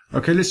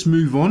 Okay, let's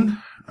move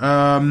on.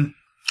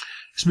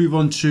 Let's move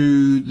on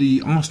to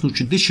the Arsenal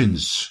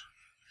traditions.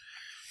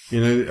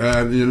 In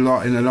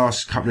the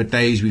last couple of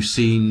days, we've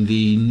seen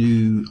the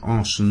new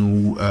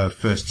Arsenal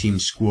first team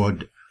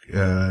squad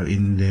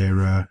in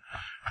their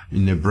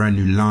brand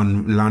new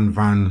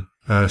Lanvan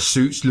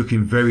suits,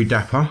 looking very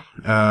dapper.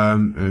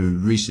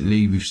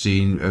 Recently, we've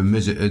seen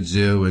Mesut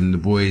Özil and the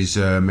boys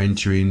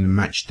mentoring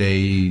match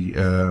day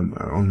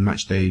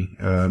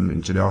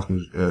into the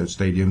Arsenal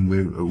stadium,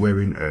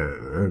 wearing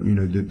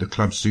the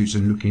club suits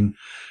and looking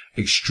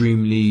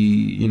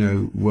extremely,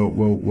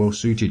 well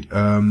suited.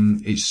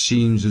 It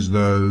seems as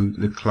though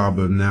the club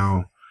have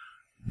now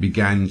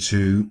began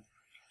to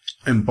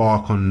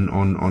embark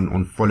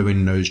on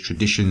following those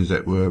traditions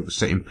that were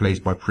set in place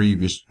by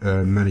previous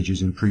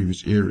managers in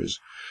previous eras.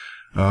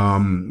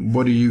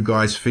 What do you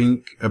guys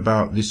think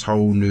about this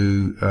whole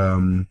new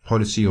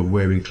policy of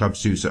wearing club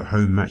suits at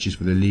home matches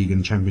for the league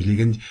and Champions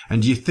League?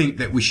 And do you think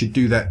that we should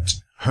do that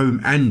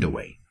home and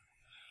away?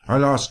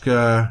 Let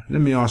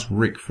me ask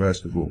Rick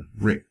first of all.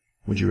 Rick,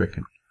 what do you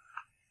reckon?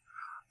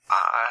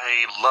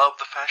 I love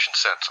the fashion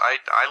sense. I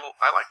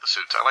like the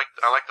suits. I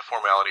like the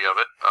formality of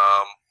it.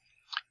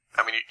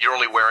 I mean, you're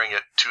only wearing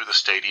it to the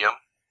stadium.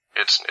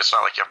 It's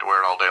not like you have to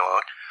wear it all day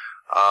long.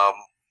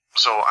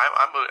 So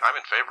I'm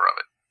in favor of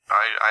it.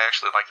 I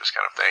actually like this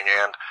kind of thing,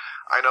 and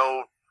I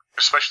know,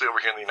 especially over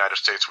here in the United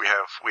States, we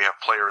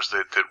have players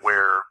that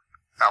wear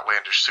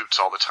outlandish suits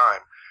all the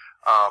time,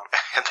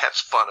 and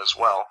that's fun as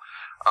well.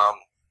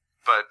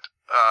 But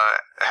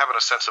having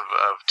a sense of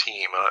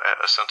team,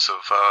 a sense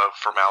of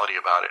formality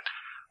about it,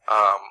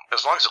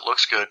 as long as it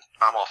looks good,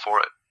 I'm all for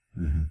it.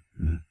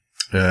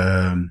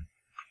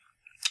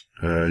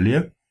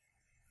 Leo?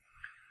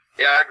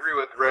 Yeah, I agree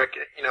with Rick.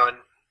 And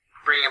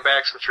bringing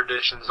back some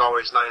traditions is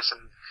always nice,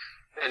 and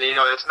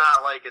it's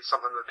not like it's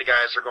something that the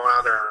guys are going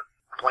out there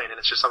playing, and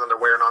it's just something they're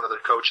wearing onto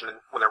their coach and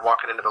when they're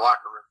walking into the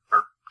locker room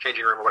or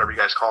changing room or whatever you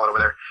guys call it over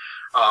there.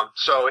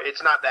 So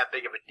it's not that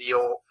big of a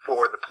deal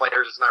for the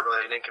players. It's not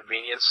really an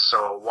inconvenience,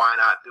 so why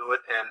not do it?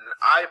 And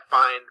I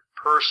find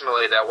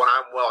personally that when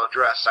I'm well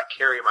dressed, I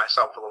carry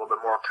myself with a little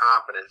bit more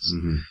confidence.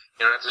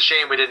 It's a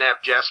shame we didn't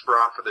have Jasper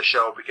on for the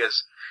show,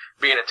 because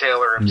being a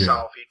tailor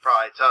himself, he'd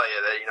probably tell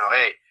you that,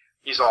 hey,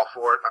 he's all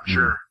for it, I'm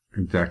sure.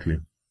 Exactly.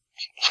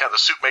 Yeah, the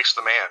suit makes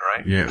the man,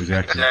 right? Yeah,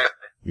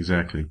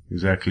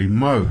 exactly.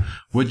 Mo,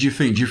 what do you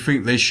think? Do you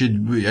think they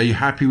should, are you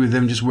happy with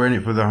them just wearing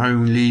it for the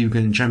home league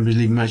and Champions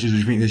League matches, or do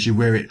you think they should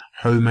wear it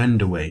home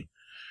and away?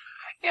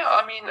 Yeah,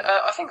 I mean,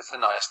 I think it's a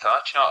nice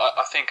touch.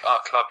 I think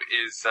our club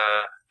is,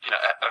 a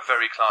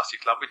very classy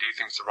club. We do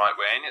things the right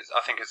way, and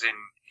I think it's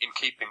in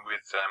keeping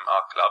with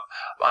our club.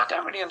 But I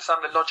don't really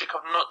understand the logic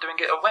of not doing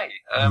it away.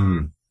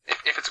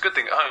 If it's a good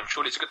thing at home,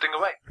 surely it's a good thing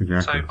away.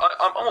 Exactly. So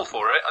I'm all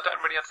for it. I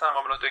don't really understand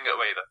why we're not doing it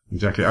away either.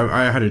 Exactly.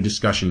 I had a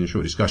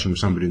short discussion with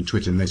somebody on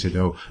Twitter, and they said,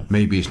 "Oh,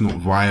 maybe it's not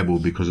viable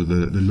because of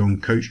the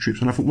long coach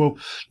trips." And I thought, well,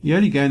 you're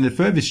only going the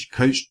furthest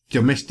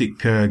domestic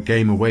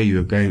game away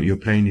you're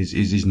playing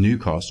is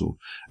Newcastle,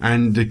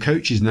 and the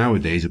coaches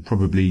nowadays are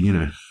probably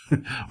a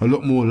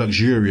lot more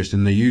luxurious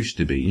than they used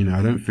to be.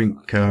 I don't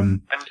think.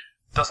 And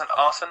doesn't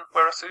Arsene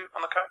wear a suit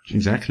on the coach?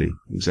 Exactly.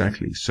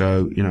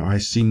 So, I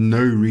see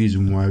no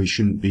reason why we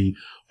shouldn't be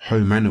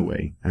home and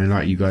away. And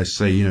like you guys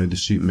say, the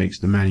suit makes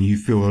the man. You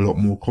feel a lot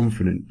more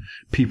confident.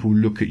 People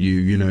look at you,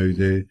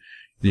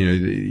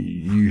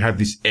 you have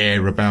this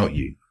air about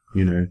you.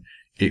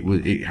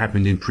 It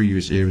happened in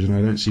previous eras, and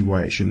I don't see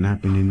why it shouldn't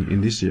happen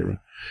in this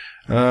era.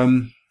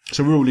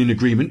 So we're all in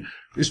agreement.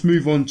 Let's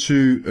move on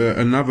to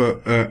another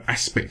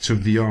aspect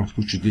of the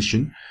Arsenal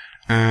tradition.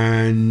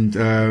 And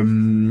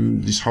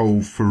this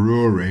whole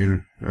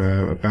furore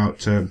about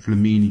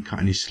Flamini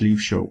cutting his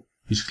sleeve short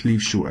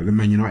at the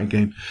Man United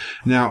game.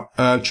 Now,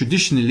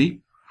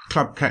 traditionally,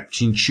 club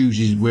captain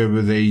chooses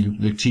whether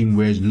the team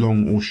wears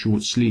long or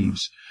short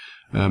sleeves.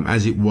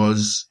 As it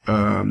was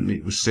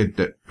said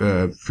that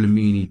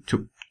Flamini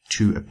took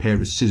to a pair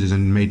of scissors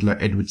and made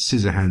like Edward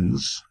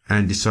Scissorhands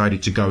and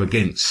decided to go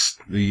against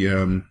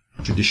the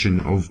tradition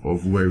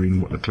of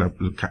wearing what the club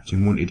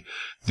captain wanted.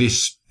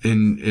 This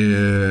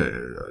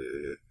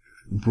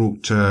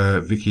brought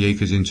Vicky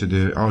Akers into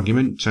the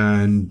argument,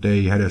 and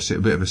they had a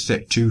bit of a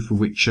set two, for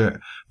which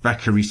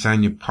Bakary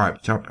Sagna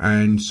piped up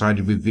and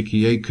sided with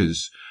Vicky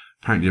Akers.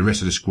 Apparently the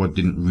rest of the squad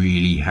didn't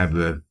really have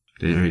an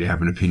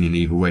opinion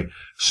either way.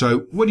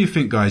 So what do you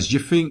think, guys? Do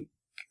you think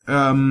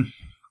Flamini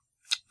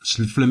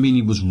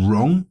was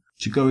wrong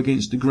to go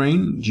against the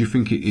grain? Do you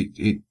think he's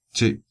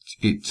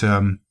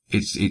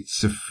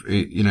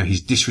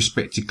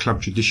disrespected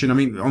club tradition? I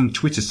mean, on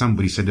Twitter,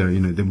 somebody said, they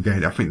were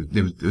going, I think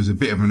there was a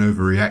bit of an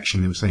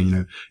overreaction. They were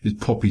saying, there's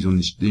poppies on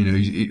this,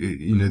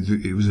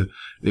 it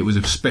was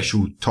a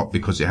special top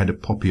because it had a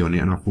poppy on it.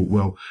 And I thought,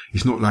 well,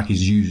 it's not like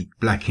he's used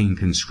black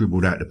ink and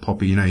scribbled out the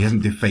poppy. He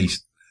hasn't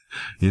defaced,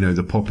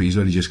 the poppy. He's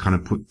only just kind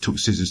of took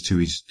scissors to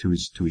his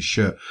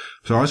shirt.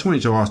 So I just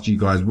wanted to ask you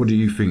guys, what do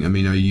you think? I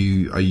mean, are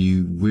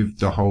you with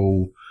the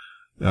whole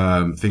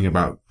thing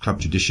about club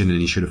tradition and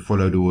he should have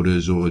followed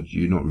orders, or do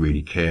you not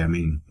really care? I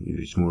mean,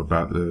 it's more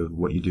about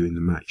what you do in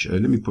the match.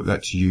 Let me put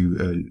that to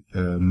you,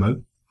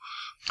 Mo,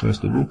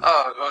 first of all.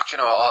 Oh, well,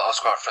 I was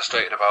quite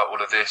frustrated about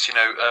all of this.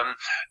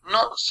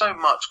 Not so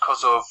much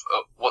because of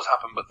what's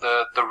happened, but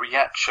the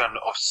reaction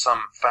of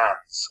some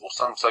fans, or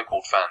some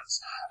so-called fans,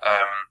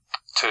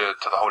 to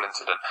the whole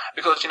incident.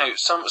 Because,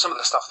 some of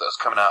the stuff that was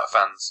coming out of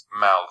fans'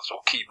 mouths,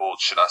 or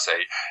keyboards, should I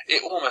say,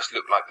 it almost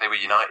looked like they were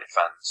United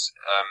fans.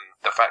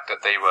 The fact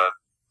that they were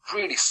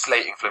really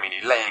slating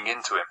Flamini, laying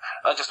into him.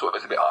 I just thought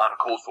it was a bit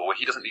uncalled for.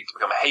 He doesn't need to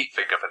become a hate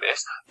figure for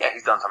this. Yeah,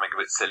 he's done something a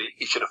bit silly.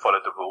 He should have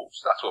followed the rules.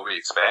 That's what we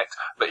expect.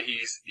 But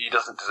he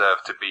doesn't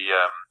deserve to be,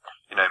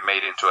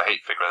 made into a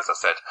hate figure, as I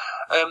said.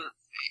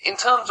 In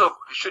terms of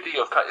should he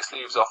have cut his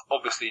sleeves off,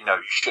 obviously no,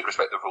 you should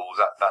respect the rules.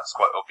 That's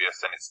quite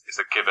obvious, and it's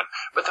a given.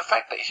 But the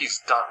fact that he's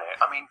done it,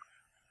 I mean,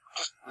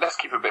 just let's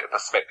keep a bit of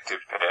perspective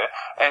here,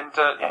 and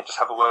just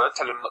have a word,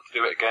 tell him not to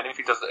do it again. If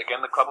he does it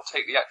again, the club will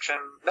take the action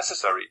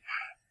necessary.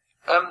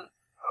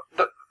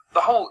 The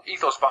whole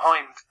ethos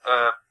behind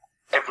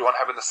everyone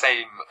having the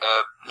same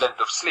length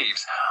of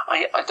sleeves,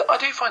 I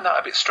do find that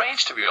a bit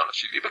strange, to be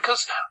honest with you,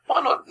 because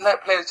why not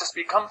let players just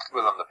be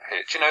comfortable on the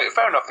pitch?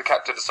 Fair enough, the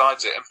captain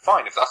decides it, and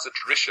fine, if that's a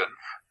tradition,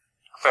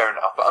 fair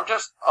enough, but I'm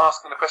just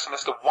asking the question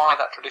as to why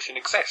that tradition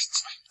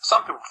exists.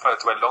 Some people prefer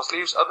to wear long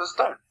sleeves, others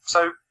don't.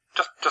 So,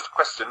 just a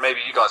question,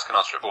 maybe you guys can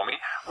answer it for me.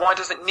 Why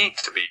does it need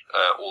to be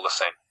all the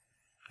same?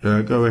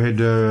 Go ahead,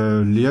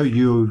 Leo,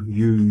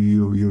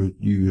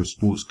 you're a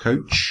sports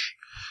coach.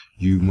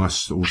 You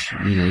must also,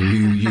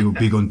 you're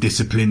big on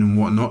discipline and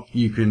whatnot.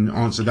 You can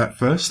answer that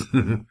first.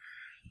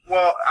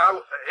 Well,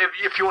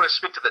 if you want to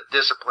speak to the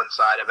discipline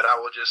side of it, I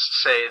will just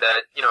say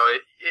that,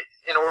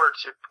 in order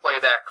to play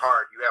that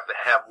card, you have to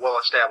have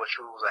well-established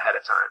rules ahead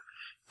of time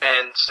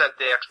and set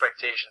the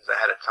expectations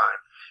ahead of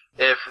time.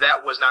 If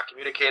that was not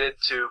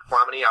communicated to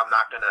Flamini, I'm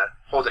not going to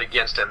hold it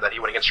against him that he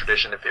went against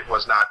tradition if it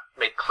was not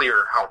made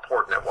clear how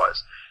important it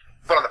was.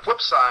 But on the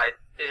flip side,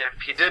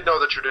 if he did know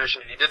the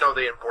tradition and he did know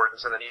the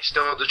importance, and then he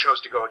still chose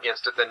to go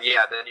against it, then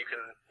then you can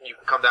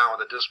come down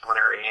with a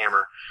disciplinary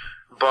hammer.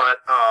 But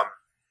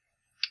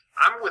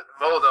I'm with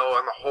Mo though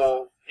on the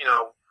whole.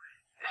 I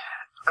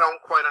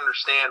don't quite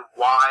understand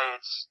why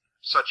it's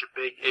such a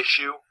big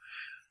issue.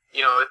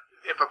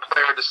 If a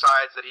player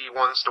decides that he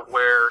wants to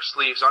wear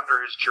sleeves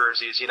under his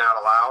jersey, is he not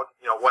allowed?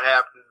 What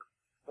happened?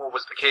 What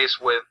was the case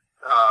with?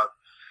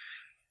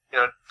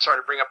 Sorry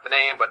to bring up the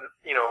name, but,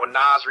 when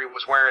Nasri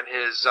was wearing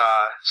his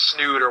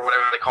snood or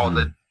whatever they called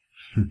it,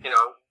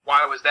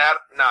 why was that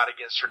not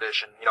against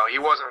tradition? You know, he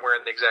wasn't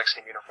wearing the exact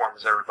same uniform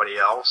as everybody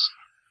else.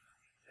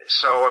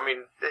 So, I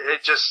mean,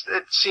 it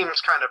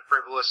seems kind of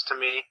frivolous to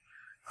me.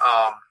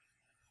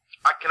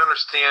 I can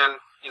understand,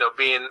 you know,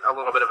 being a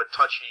little bit of a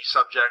touchy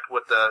subject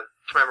with the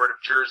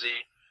commemorative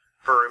jersey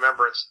for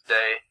Remembrance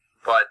Day,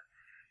 but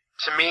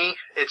to me,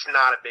 it's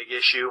not a big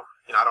issue.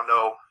 You know, I don't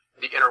know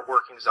the inner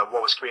workings of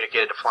what was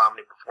communicated to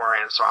Flamini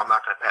beforehand, so I'm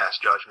not going to pass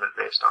judgment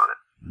based on it.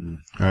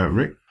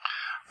 Rick?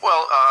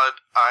 Well,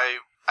 I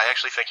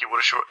actually think he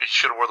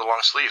should have wore the long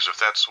sleeves if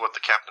that's what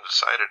the captain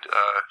decided.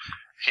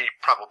 He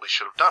probably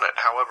should have done it.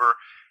 However,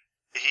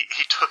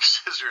 he took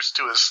scissors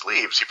to his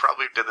sleeves. He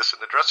probably did this in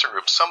the dressing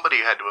room.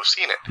 Somebody had to have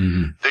seen it.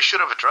 Mm-hmm. They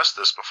should have addressed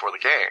this before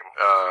the game.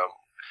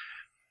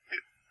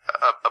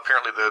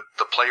 Apparently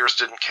the players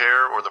didn't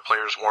care, or the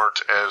players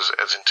weren't as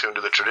in tune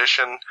to the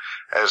tradition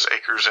as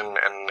Akers and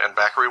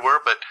Backery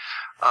were, but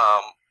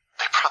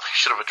they probably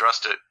should have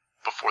addressed it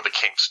before the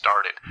game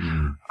started.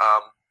 Mm.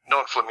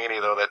 Knowing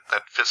Flamini, though,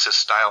 that fits his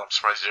style, I'm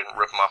surprised he didn't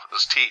rip him off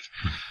with his teeth.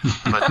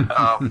 But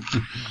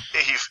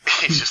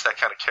he's just that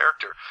kind of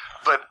character.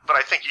 But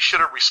I think you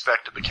should have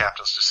respected the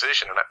captain's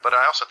decision, but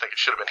I also think it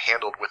should have been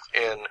handled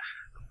within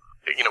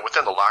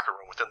the locker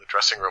room, within the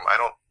dressing room.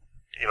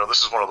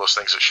 This is one of those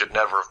things that should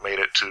never have made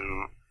it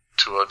to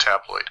a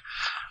tabloid.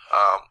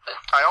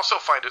 I also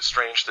find it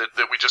strange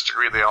that we just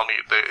agree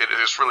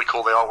it is really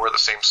cool they all wear the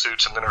same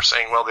suits, and then are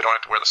saying, well, they don't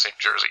have to wear the same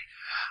jersey.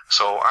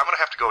 So I'm going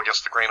to have to go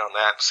against the grain on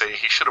that and say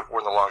he should have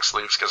worn the long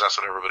sleeves because that's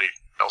what everybody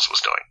else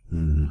was doing.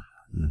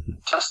 Mm-hmm.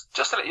 Just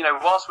to let you know,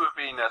 whilst we've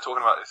been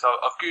talking about this,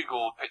 I've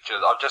Googled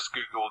pictures. I've just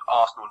Googled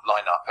Arsenal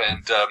lineup,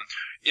 and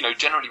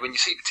generally when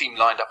you see the team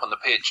lined up on the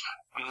pitch,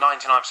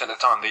 99% of the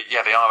time, they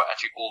are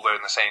actually all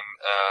wearing the same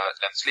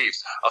length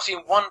sleeves. I've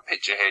seen one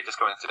picture here, just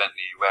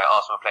coincidentally, where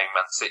Arsenal are playing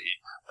Man City.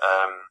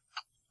 I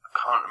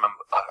can't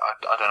remember.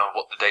 I don't know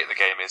what the date of the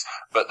game is,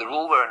 but they're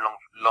all wearing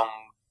long.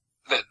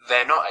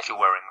 They're not actually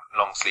wearing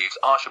long sleeves.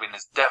 Arshavin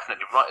is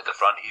definitely right at the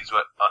front. He's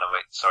wearing... Oh, no,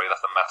 wait. Sorry, that's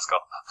the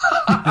mascot.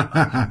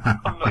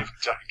 I'm not even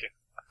joking.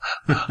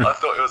 I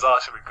thought it was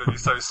Arshavin because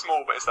he's so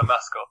small, but it's the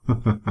mascot.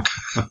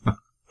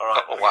 All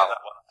right. Oh, wow.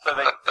 That one. So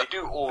they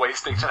do always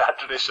stick to that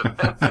tradition.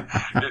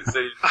 It's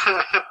a...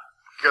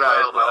 Good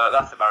idea.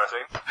 That's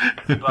embarrassing.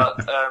 But,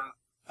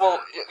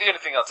 the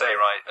only thing I'd say,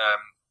 right,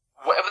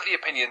 whatever the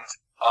opinions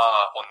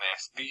are on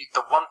this,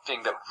 the one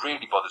thing that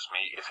really bothers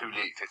me is who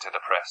leaked it to the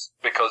press.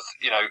 Because,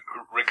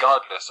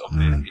 regardless of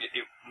this,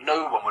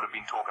 no one would have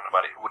been talking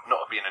about it. It would not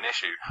have been an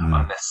issue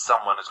unless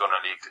someone has gone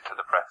and leaked it to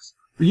the press.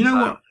 You know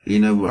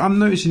what? I'm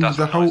noticing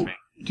the whole,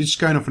 just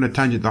going off on a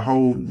tangent,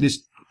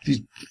 these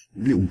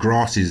little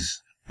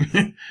grasses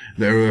that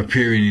are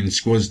appearing in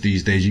squads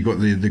these days. You got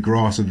the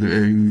grass of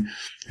who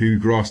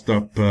grassed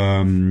up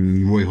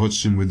Roy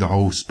Hodgson with the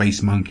whole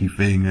space monkey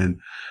thing, and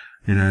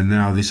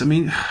now this. I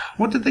mean,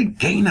 what did they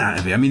gain out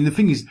of it? I mean, the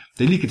thing is,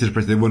 they leak it to the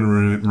press. They want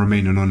to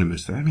remain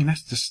anonymous. I mean,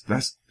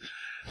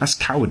 that's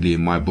cowardly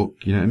in my book.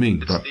 You know what I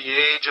mean? It's the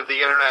age of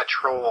the internet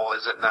troll,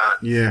 is it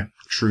not? Yeah,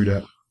 true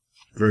that.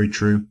 Very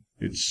true.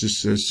 It's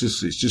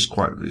just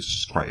quite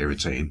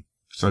irritating.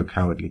 So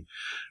cowardly.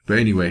 But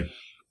anyway,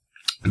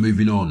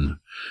 moving on.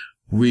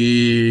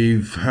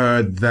 We've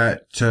heard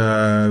that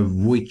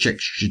Wojciech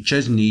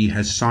Szczesny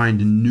has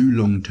signed a new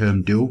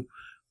long-term deal.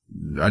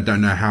 I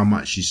don't know how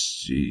much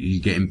he's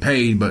getting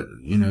paid, but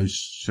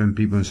some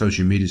people on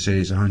social media say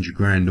it's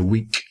 $100,000 a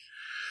week.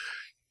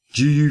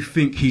 Do you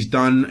think he's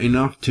done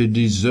enough to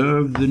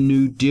deserve the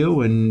new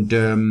deal? And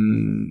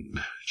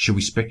should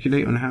we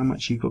speculate on how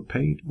much he got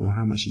paid, or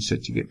how much he's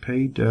said to get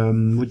paid?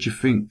 What do you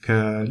think?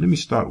 Let me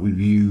start with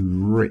you,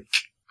 Rick.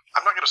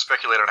 I'm not going to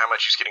speculate on how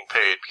much he's getting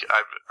paid.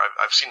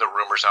 I've seen the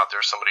rumors out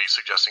there. Somebody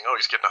suggesting,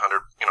 he's getting £100,000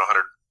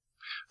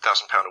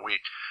 a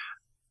week,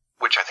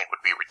 which I think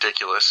would be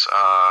ridiculous.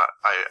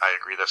 I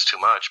agree that's too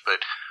much,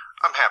 but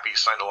I'm happy he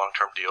signed a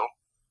long-term deal.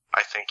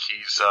 I think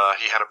he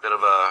had a bit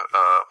of a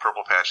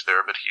purple patch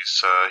there, but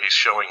he's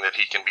showing that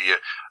he can be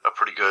a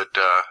pretty good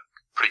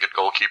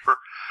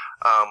goalkeeper.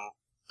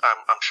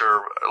 I'm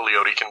sure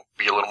Leody can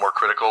be a little more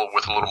critical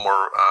with a little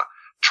more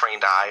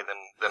trained eye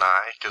than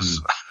I, because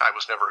I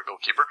was never a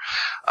goalkeeper.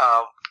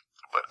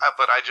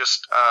 But I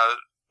just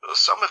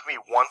some of me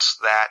wants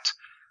that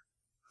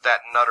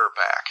nutter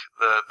back,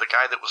 the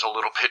guy that was a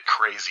little bit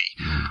crazy.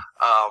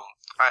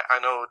 I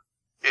know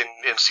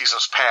in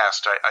seasons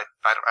past,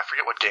 I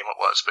forget what game it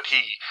was, but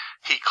he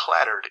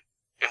clattered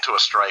into a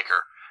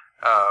striker.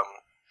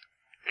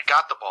 He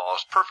got the ball.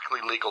 It was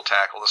perfectly legal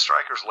tackle. The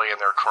striker's laying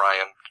there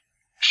crying.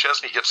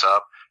 Szczesny gets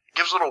up,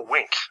 gives a little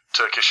wink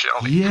to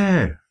Koscielny.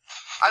 Yeah.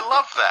 I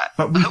love that.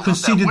 But we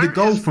conceded the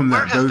goal from that.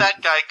 Where has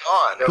that guy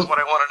gone? That's what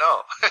I want to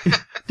know.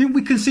 Didn't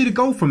we concede a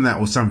goal from that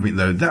or something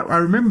though? I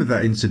remember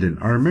that incident.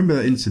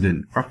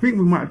 I think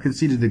we might have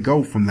conceded a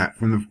goal from that,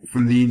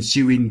 from the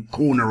ensuing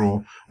corner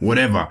or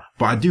whatever.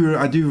 But I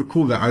do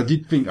recall that. I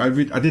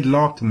did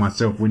laugh to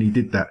myself when he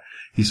did that.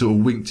 He sort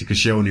of winked to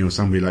Koscielny or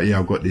somebody like, yeah,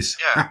 I've got this.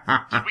 Yeah.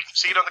 Did we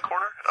concede on the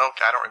corner?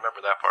 Okay, I don't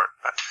remember that part.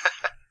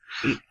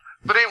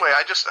 But anyway,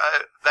 I just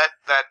that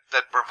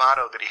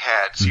bravado that he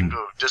had seemed to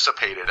have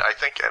dissipated. I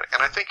think,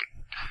 and I think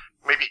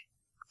maybe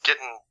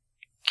getting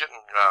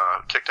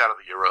kicked out of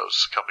the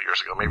Euros a couple of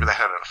years ago, maybe that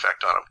had an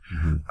effect on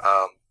him.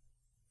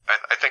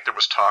 I think there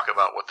was talk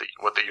about what the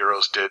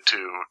Euros did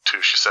to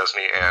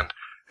Szczesny and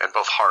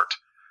both Hart,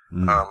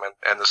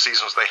 and the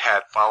seasons they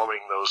had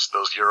following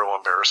those Euro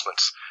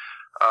embarrassments.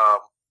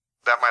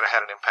 That might have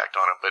had an impact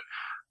on him, but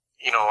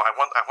I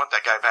want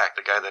that guy back.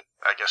 The guy that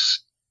I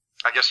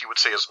guess you would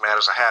say is mad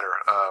as a hatter.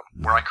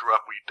 Where I grew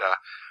up,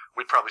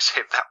 we'd probably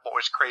say that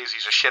boy's crazy.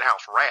 He's a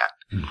shithouse rat.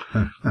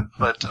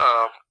 But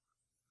I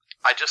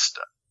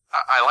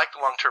like the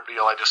long-term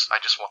deal. I just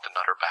want the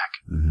nutter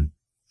back.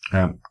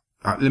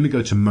 Let me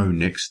go to Mo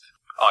next.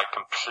 I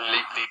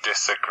completely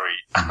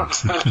disagree.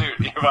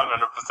 Absolutely, 100%.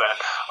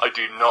 I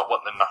do not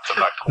want the nutter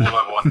back. All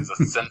I want is a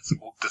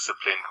sensible,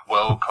 disciplined,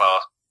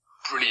 world-class,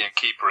 brilliant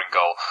keeper in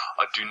goal.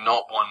 I do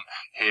not want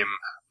him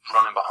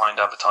running behind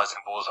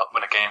advertising balls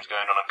when a game's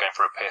going on and going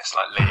for a piss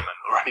like Lehman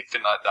or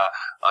anything like that.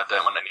 I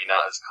don't want any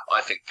nutters.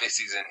 I think this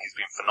season he's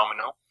been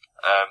phenomenal.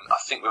 I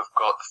think we've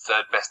got the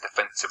third best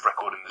defensive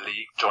record in the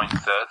league, joint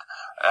third.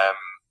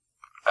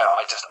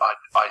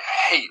 I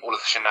hate all of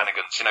the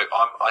shenanigans.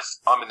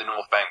 I'm in the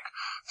North Bank,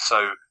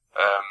 so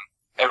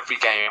every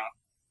game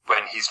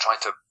when he's trying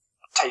to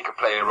take a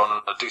player on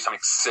or do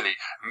something silly,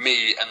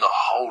 me and the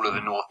whole of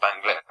the North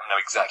Bank let them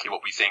know exactly what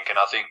we think, and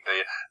I think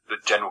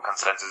the general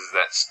consensus is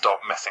that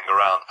stop messing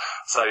around.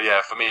 So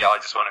yeah, for me,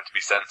 I just want him to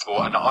be sensible,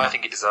 and I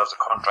think he deserves a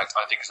contract.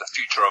 I think it's the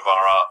future of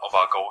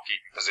our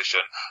goalkeeping position.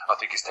 I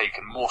think he's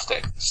taken more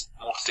stick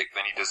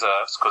than he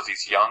deserves because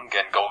he's young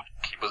and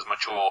goalkeepers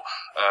mature,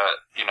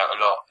 a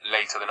lot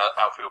later than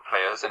outfield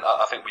players, and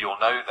I think we all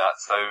know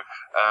that. So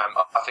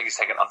I think he's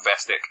taken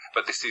unfair stick,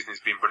 but this season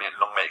he's been brilliant.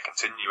 Long may it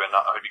continue, and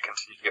I hope he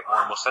continues to get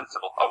more and more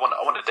sensible. I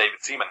want a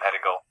David Seaman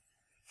headed goal.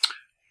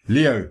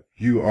 Leo,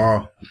 you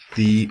are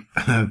the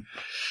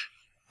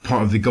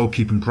part of the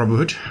goalkeeping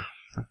brotherhood.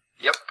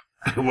 Yep.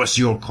 What's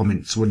your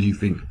comments? What do you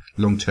think?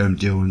 Long-term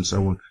deal and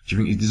so on. Do you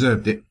think he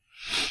deserved it?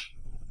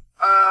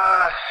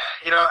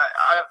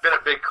 I've been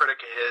a big critic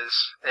of his,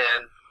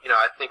 and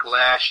I think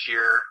last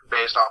year,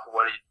 based off of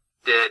what he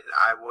did,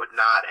 I would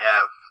not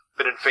have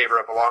been in favor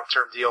of a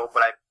long-term deal,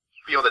 but I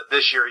feel that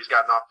this year he's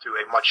gotten off to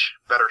a much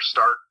better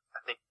start. I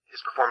think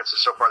his performances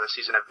so far this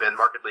season have been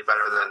markedly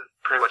better than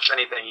pretty much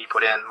anything he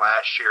put in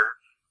last year,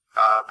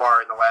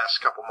 barring the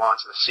last couple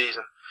months of the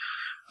season.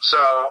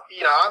 So,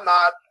 I'm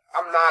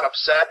not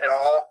upset at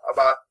all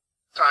about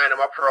tying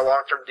him up for a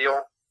long-term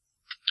deal.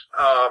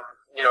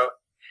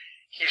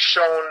 He's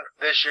shown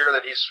this year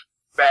that he's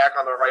back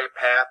on the right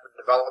path of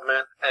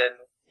development, and,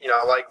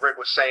 like Rick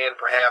was saying,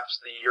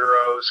 perhaps the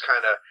Euros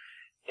kind of,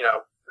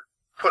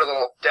 put a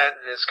little dent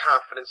in his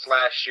confidence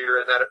last year,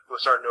 and that it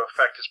was starting to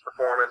affect his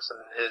performance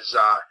and his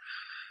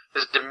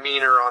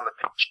demeanor on the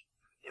pitch.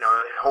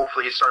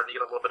 Hopefully he's starting to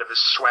get a little bit of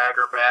his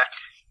swagger back,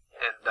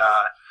 and,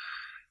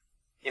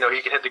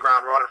 he can hit the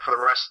ground running for the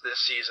rest of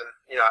this season,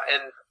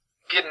 and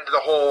get into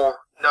the whole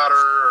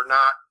nutter or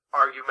not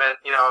argument.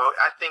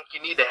 I think you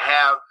need to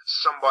have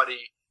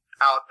somebody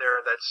out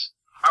there that's,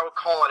 I would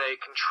call it a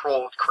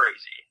controlled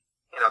crazy.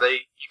 You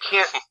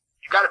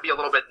got to be a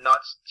little bit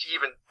nuts to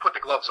even put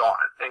the gloves on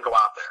and go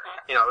out there,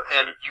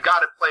 and you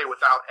got to play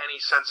without any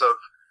sense of,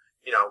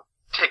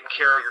 taking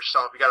care of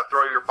yourself. You got to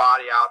throw your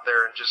body out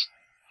there and just,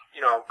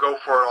 go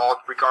for it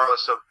all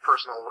regardless of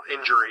personal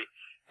injury.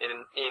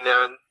 And, you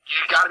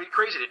got to be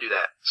crazy to do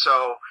that.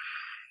 So,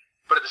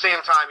 but at the same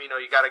time, you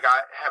got to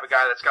have a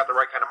guy that's got the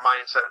right kind of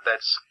mindset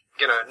that's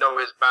going to know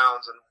his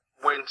bounds and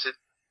when to,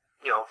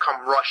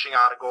 come rushing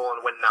out a goal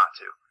and when not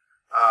to.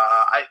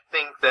 I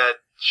think that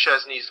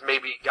Szczesny's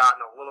maybe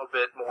gotten a little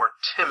bit more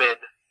timid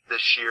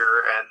this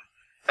year and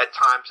at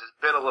times has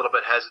been a little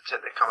bit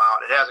hesitant to come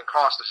out. It hasn't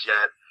cost us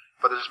yet,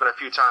 but there's been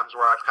a few times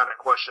where I've kind of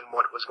questioned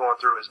what was going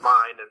through his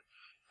mind. And,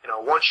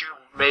 once you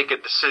make a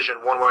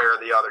decision one way or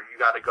the other, you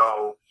got to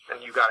go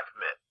and you got to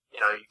commit.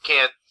 You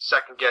can't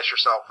second guess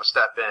yourself a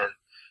step in.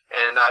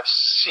 And I've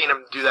seen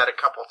him do that a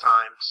couple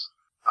times.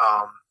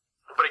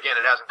 But again,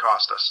 it hasn't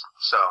cost us.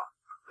 So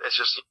it's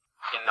just,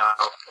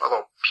 a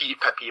little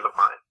pet peeve of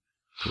mine.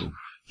 Cool.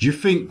 Do you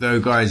think, though,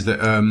 guys, that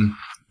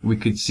we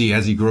could see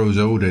as he grows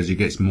older, as he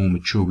gets more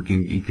mature,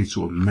 he can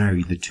sort of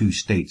marry the two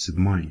states of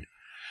mind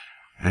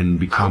and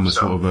become a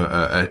sort of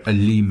a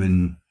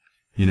Lehman,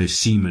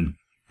 Seaman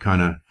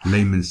kind of,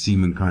 layman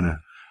Seaman kind of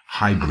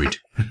hybrid,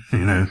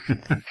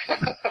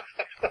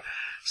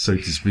 so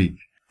to speak.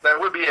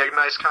 That would be a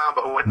nice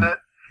combo, wouldn't it?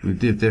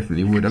 It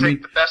definitely would.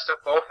 Take the best of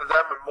both of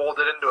them and mold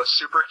it into a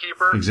super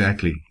keeper.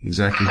 Exactly.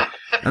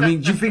 I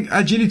mean, do you think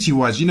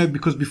agility-wise,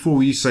 because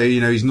before you say,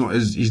 he's not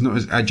as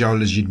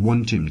agile as you'd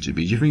want him to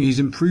be. Do you think he's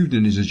improved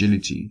in his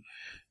agility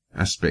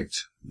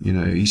aspect?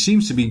 He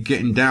seems to be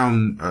getting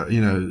down,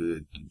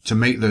 to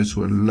make those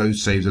sort of low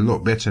saves a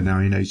lot better now.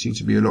 He seems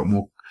to be a lot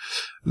more,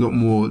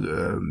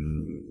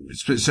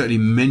 certainly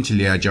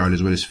mentally agile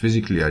as well as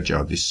physically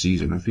agile this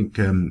season. I think,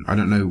 I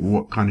don't know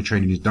what kind of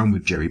training he's done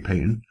with Jerry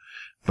Payton,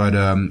 but,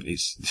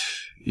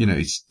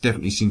 it's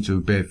definitely seemed to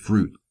bear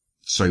fruit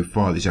so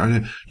far this year. I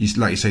know he's,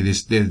 like you say,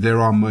 there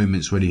are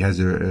moments where he has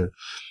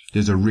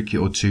there's a ricket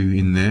or two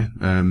in there,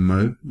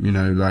 Mo,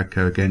 like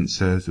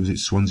against, was it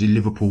Swansea?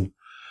 Liverpool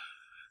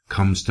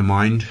comes to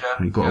mind. Yeah,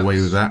 he got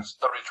away with that.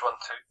 Sturridge one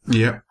too.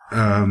 Yeah.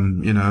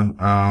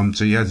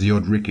 So he has the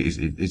odd ricket,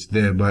 it's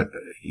there, but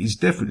he's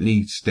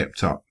definitely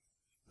stepped up.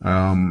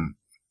 I'm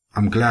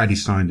glad he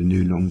signed a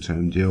new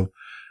long-term deal.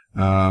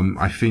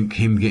 I think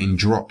him getting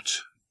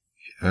dropped,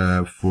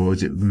 for,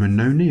 is it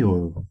Manoni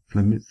or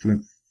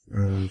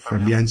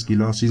Fabianski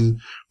last season?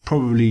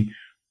 Probably,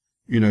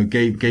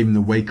 gave him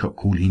the wake-up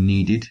call he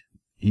needed.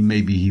 He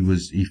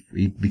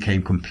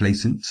became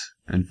complacent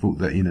and thought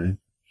that,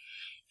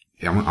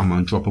 I'm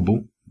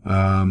undroppable.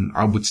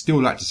 I would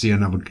still like to see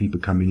another keeper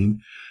coming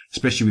in,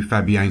 especially with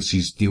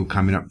Fabianski's deal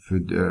coming up for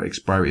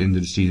expiry at the end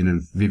of the season,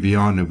 and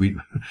Viviano,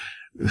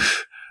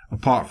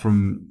 apart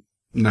from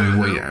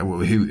knowing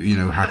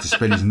how to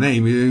spell his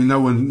name, no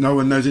one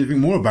knows anything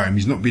more about him.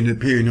 He's not been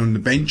appearing on the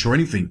bench or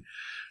anything.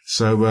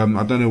 So,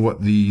 I don't know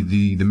what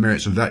the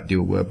merits of that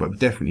deal were, but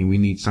definitely we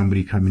need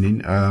somebody coming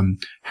in.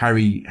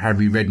 Harry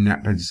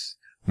Redknapp has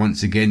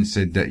once again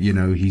said that,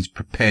 he's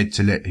prepared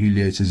to let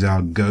Julio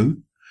César go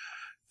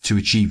to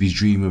achieve his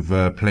dream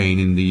of, playing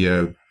in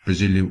the,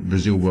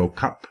 Brazil World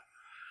Cup.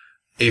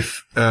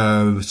 If,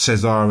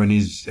 César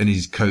and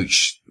his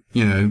coach,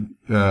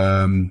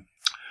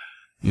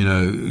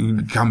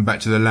 come back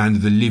to the land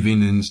of the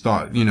living and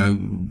start,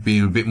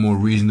 being a bit more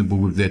reasonable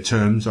with their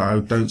terms, I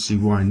don't see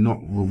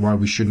why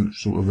we shouldn't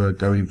sort of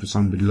go in for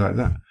somebody like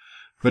that.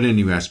 But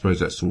anyway, I suppose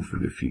that's all for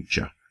the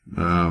future.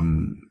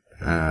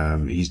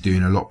 He's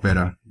doing a lot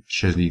better,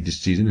 Chesley, this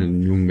season,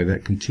 and long may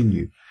that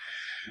continue.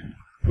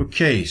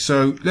 Okay,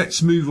 so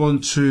let's move on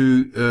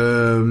to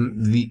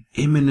the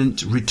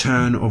imminent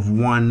return of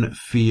one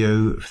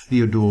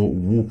Theodore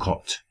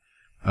Walcott.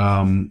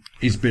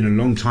 It's been a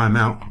long time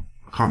out.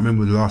 I can't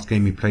remember the last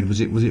game he played.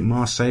 Was it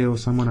Marseille or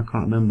someone? I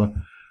can't remember.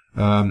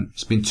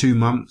 It's been 2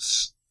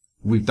 months.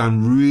 We've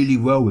done really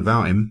well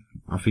without him,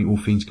 I think, all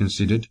things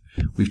considered.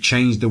 We've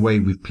changed the way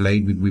we've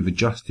played. We've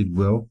adjusted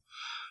well.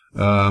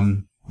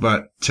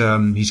 But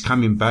he's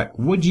coming back.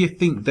 What do you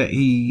think that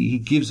he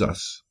gives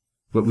us,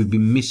 what we've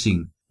been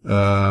missing,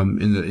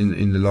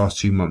 in the last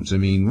 2 months? I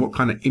mean, what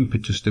kind of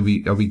impetus are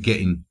we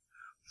getting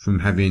from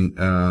having,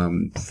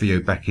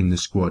 Theo back in the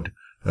squad?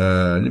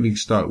 Let me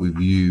start with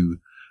you,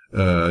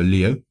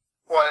 Leo.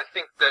 Well, I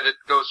think that it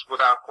goes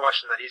without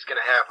question that he's going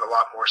to have a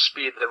lot more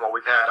speed than what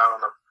we've had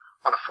out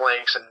on the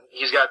flanks, and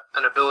he's got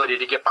an ability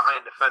to get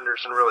behind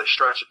defenders and really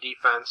stretch a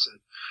defense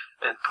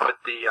and put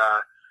the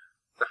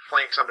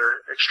flanks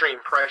under extreme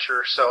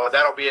pressure. So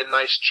that'll be a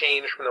nice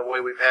change from the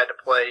way we've had to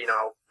play.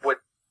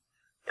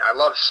 I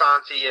love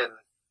Santi, and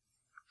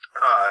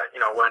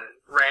when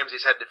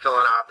Ramsey's had to fill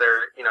in out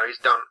there, he's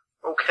done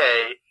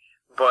okay,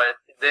 but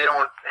they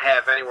don't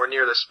have anywhere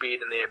near the speed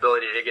and the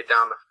ability to get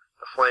down the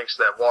flanks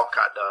that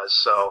Walcott does.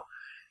 So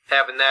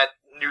having that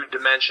new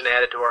dimension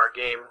added to our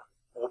game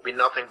will be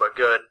nothing but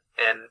good.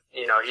 And,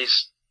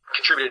 he's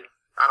contributed,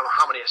 I don't know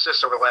how many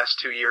assists over the last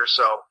 2 years.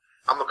 So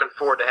I'm looking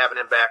forward to having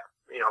him back,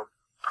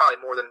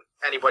 probably more than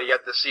anybody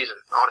yet this season,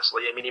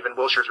 honestly. I mean, even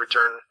Wilshire's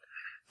return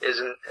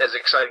isn't as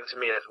exciting to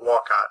me as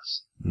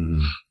Walcott's.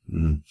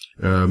 Mm-hmm.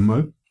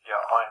 Mo?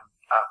 Yeah, I'm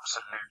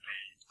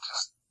absolutely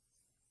just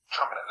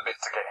chomping at the bit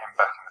to get him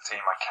back in the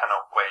team. I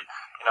cannot wait.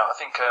 I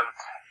think,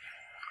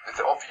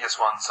 the obvious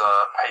ones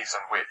are pace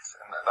and width,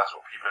 and that's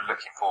what people are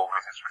looking for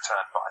with his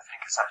return, but I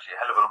think it's actually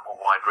a hell of a lot more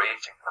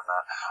wide-ranging than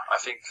that.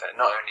 I think that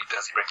not only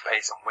does he bring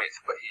pace and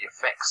width, but he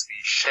affects the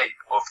shape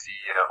of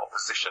the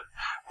opposition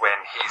when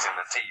he's in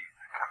the team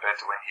compared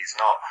to when he's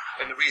not.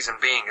 And the reason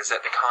being is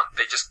that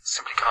they just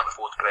simply can't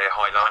afford to play a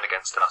high line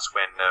against us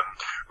when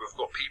we've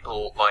got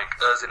people like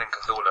Ozil and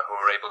Cazorla who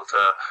are able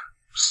to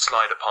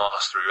slide a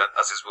pass through,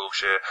 as is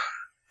Wilshere,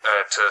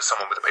 to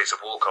someone with the pace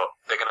of Walcott.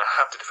 They're going to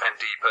have to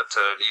defend deeper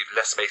to leave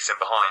less space in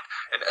behind,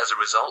 and as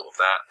a result of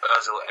that,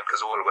 Ozil and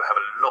Cazorla will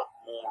have a lot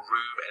more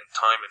room and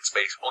time and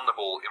space on the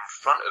ball in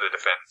front of the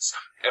defence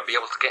and be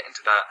able to get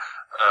into that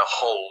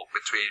hole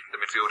between the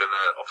midfield and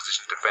the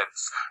opposition's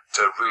defence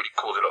to really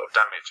cause a lot of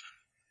damage.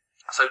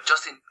 So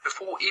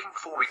before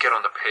we get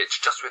on the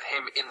pitch, just with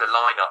him in the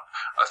lineup,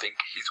 I think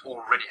he's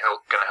already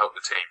going to help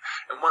the team.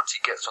 And once he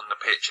gets on the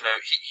pitch,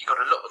 he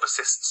got a lot of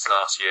assists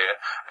last year,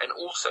 and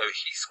also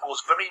he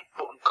scores very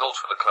important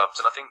goals for the club.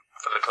 And I think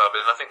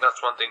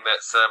that's one thing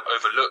that's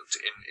overlooked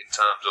in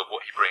terms of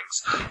what he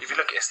brings. If you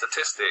look at his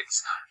statistics,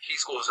 he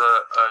scores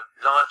a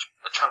large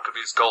chunk of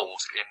his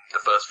goals in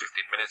the first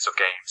 15 minutes of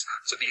games.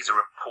 So these are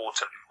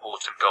important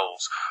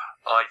goals.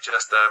 I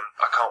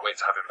can't wait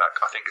to have him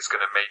back. I think it's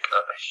going to make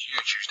a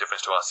huge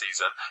difference to our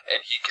season,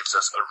 and he gives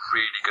us a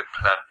really good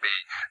plan B,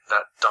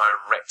 that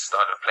direct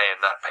style of play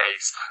and that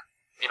pace.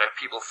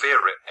 People fear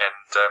it, and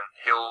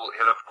he'll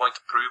have a point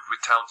to prove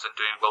with Townsend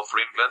doing well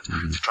for England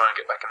to try and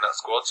get back in that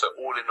squad. So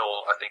all in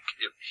all, I think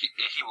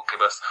he will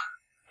give us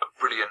a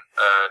brilliant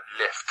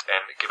lift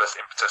and give us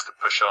impetus to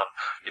push on.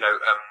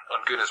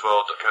 On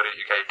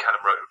goonersworld.co.uk,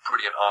 Callum wrote a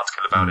brilliant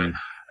article about it,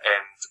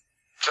 and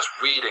just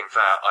reading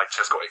that, I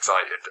just got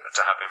excited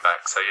to have him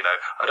back. So,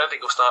 I don't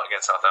think he'll start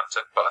against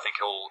Southampton, but I think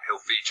he'll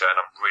feature, and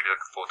I'm really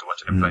looking forward to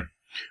watching him play.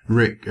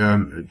 Rick,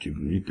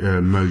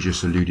 Mo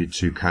just alluded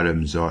to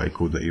Callum's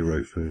article that he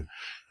wrote for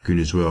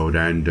Gooner's World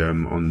and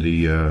on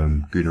the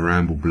Gooner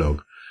Ramble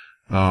blog.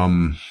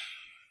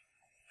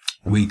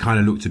 We kind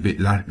of looked a bit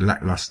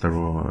lackluster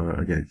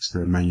against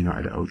Man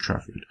United at Old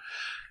Trafford.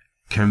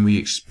 Can we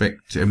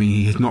expect? I mean,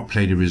 he has not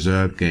played a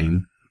reserve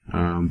game,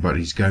 but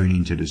he's going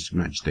into this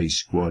match day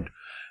squad.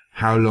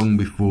 How long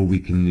before we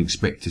can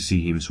expect to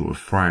see him sort of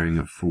firing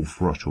at full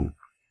throttle?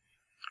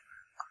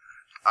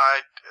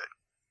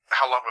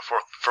 How long before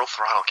full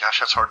throttle? Gosh,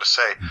 that's hard to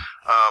say.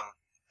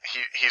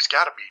 He's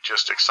got to be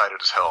just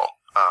excited as hell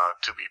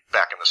to be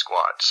back in the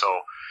squad.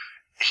 So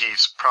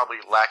he's probably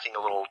lacking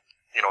a little,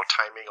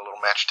 timing, a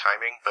little match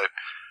timing. But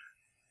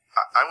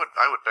I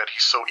would bet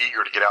he's so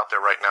eager to get out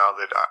there right now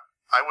that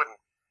I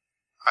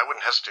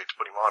wouldn't hesitate to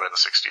put him on in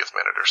the 60th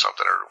minute or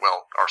something. Or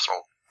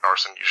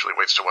Arsene usually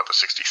waits till the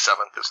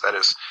 67th.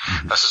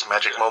 That's his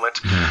magic moment.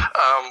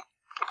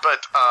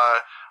 But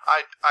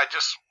I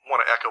just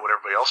want to echo what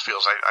everybody else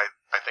feels.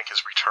 I think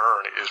his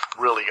return is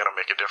really going to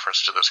make a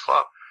difference to this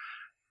club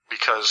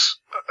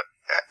because,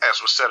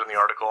 as was said in the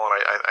article,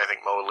 and I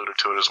think Mo alluded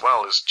to it as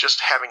well, is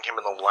just having him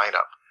in the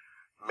lineup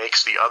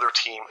makes the other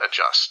team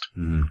adjust.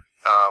 Mm-hmm.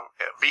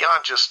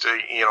 Beyond just,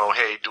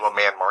 hey, do a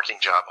man marking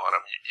job on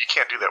him. You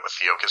can't do that with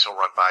Theo because he'll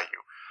run by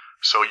you.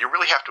 So you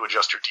really have to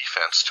adjust your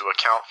defense to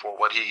account for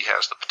what he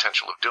has the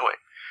potential of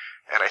doing.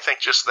 And I think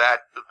just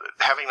that,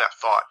 having that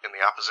thought in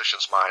the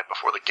opposition's mind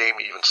before the game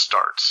even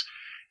starts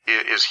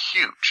is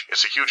huge.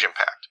 It's a huge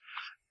impact.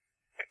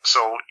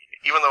 So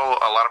even though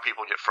a lot of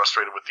people get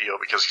frustrated with Theo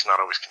because he's not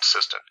always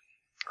consistent,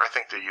 I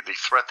think the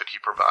threat that he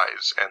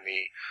provides and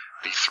the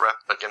threat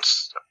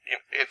against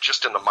it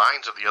just in the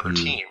minds of the other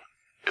team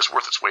is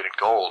worth its weight in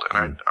gold, and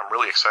I'm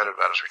really excited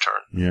about his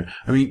return. Yeah,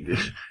 I mean,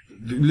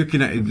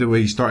 looking at the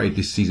way he started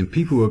this season,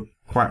 people were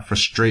quite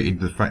frustrated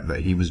with the fact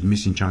that he was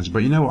missing chances.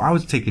 But you know what? I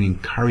was taking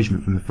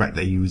encouragement from the fact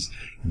that he was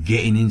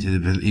getting into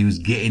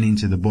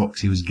the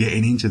box, he was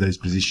getting into those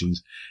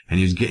positions, and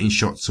he was getting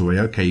shots away.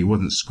 Okay, he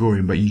wasn't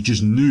scoring, but you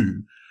just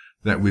knew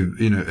that with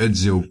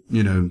Özil,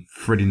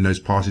 threading those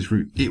passes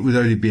through, it would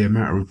only be a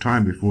matter of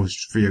time before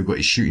Theo got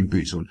his shooting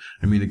boots on.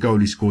 I mean, the goal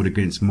he scored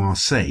against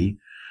Marseille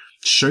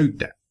showed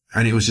that.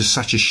 And it was just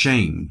such a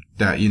shame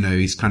that,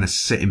 he's kind of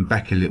setting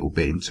back a little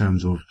bit in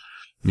terms of,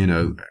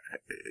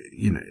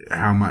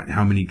 how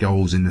many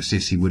goals and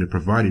assists he would have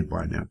provided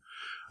by now.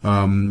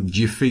 Do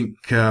you think,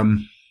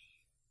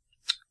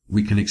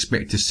 we can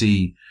expect to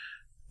see,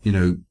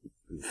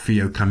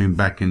 Theo coming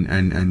back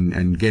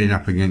and getting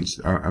up against,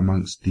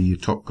 amongst the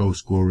top goal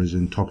scorers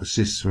and top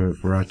assists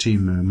for our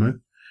team, Mo?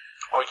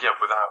 Oh yeah,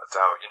 without a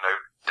doubt,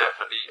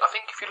 definitely. I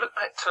think if you look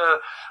back to,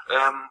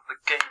 the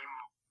game,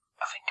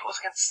 I think it was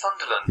against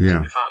Sunderland.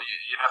 Yeah.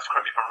 You'd have to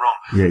correct me if I'm wrong.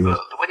 Yeah,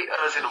 but the way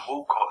Özil and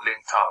Walcott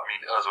linked up,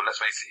 Özil,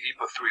 let's face it, he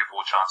put 3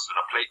 or 4 chances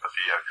on a plate for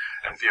Theo,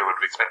 and Theo would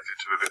have expected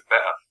to be a bit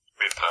better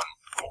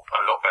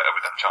a lot better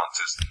with them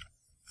chances.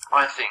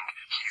 I think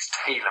he's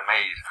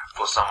tailor-made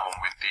for someone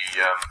with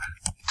the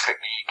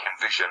technique and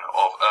vision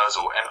of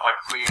Özil, and I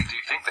really do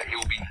think that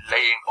he'll be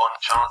laying on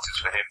chances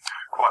for him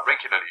quite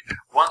regularly.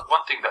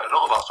 One thing that a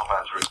lot of Arsenal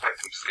fans are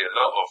expecting to see a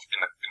lot of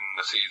in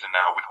the season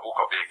now, with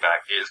Walcott being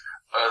back, is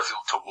Özil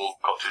to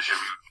Walcott to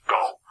Giroud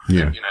goal.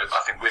 Yeah.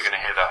 I think we're going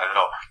to hear that a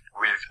lot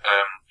with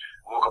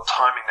Walcott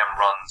timing them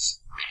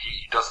runs.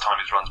 He does time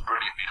his runs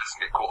brilliantly. He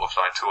doesn't get caught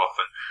offside too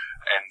often,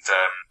 and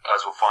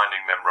Özil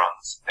finding them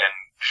runs and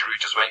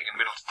Giroud just waiting in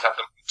the middle to tap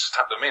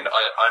them in.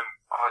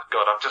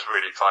 I'm just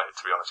really excited,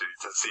 to be honest with you,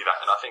 to see that,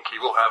 and I think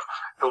he'll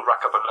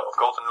rack up a lot of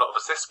goals and a lot of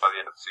assists by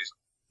the end of the season.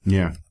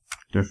 Yeah,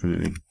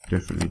 definitely.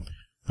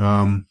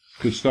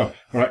 Good stuff.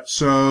 All right,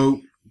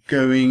 so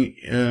going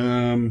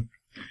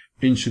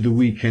into the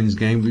weekend's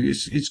game,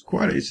 it's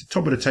a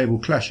top of the table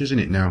clash, isn't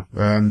it? Now,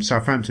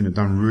 Southampton have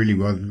done really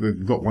well.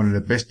 They've got one of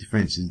the best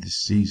defences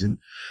this season.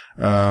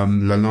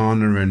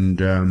 Lallana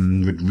and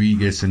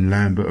Rodriguez and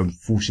Lambert are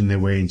forcing their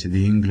way into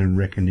the England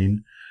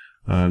reckoning.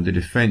 The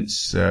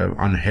defence,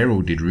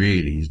 unheralded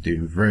really, is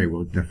doing very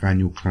well.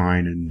 Nathaniel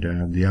Klein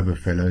and the other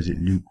fellow, is it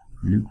Luke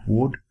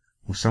Ward?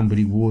 Or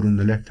somebody Ward on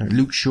the left hand,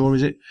 Luke Shaw,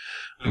 is it?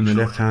 On the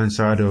left hand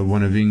side, or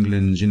one of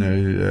England's,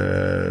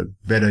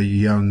 better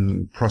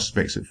young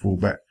prospects at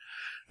fullback.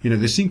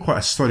 They seem quite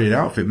a solid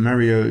outfit.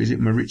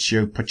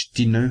 Mauricio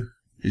Pochettino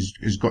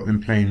has got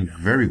them playing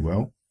very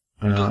well.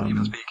 He doesn't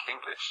even speak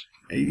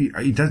English.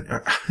 He does.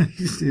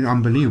 It's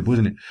unbelievable,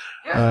 isn't it?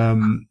 Yeah.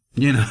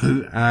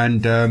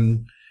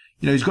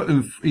 He's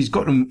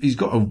got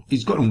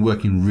them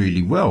working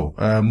really well.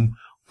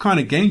 What kind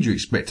of game do you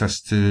expect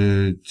us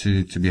to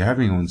be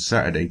having on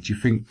Saturday? Do you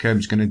think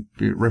it's going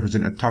to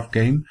represent a tough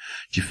game?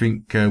 Do you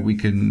think we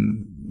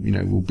can,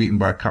 we'll beat them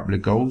by a couple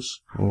of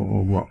goals,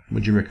 or what?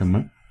 What do you reckon,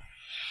 Mo?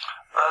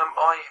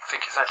 I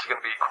think it's actually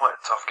going to be quite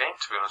a tough game,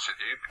 to be honest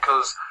with you,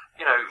 because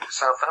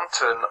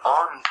Southampton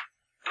aren't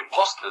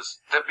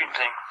imposters. They've been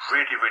playing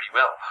really, really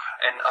well,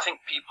 and I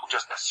think people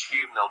just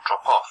assume they'll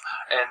drop off,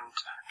 and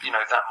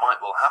that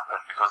might well happen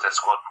because their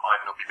squad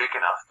might not be big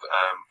enough.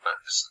 But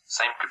the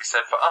same could be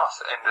said for us,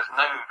 and there's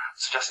no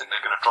suggesting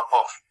they're going to drop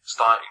off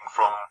starting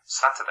from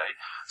Saturday.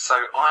 So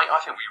I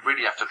think we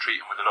really have to treat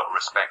them with a lot of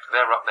respect.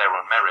 They're up there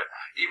on merit.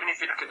 Even if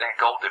you look at their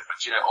goal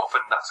difference,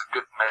 often that's a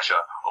good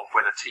measure of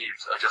whether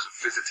teams are just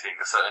visiting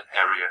a certain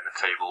area in the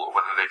table or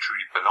whether they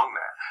truly belong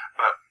there.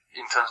 But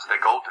in terms of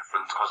their goal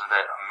difference, because of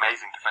their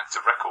amazing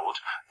defensive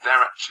record,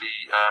 they're actually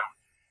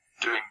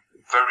doing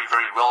very,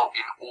 very well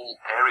in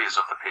all areas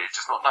of the pitch.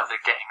 It's not like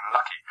they're getting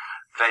lucky.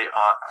 They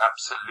are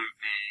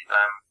absolutely,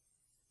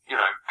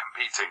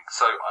 competing.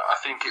 So I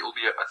think it will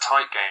be a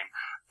tight game.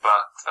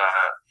 But,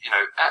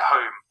 at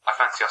home, I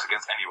fancy us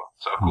against anyone.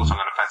 So, of course, I'm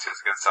going to fancy us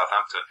against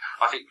Southampton.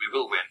 I think we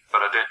will win,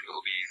 but I don't think it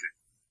will be easy.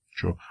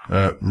 Sure.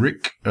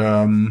 Rick,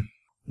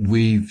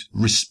 we've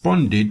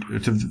responded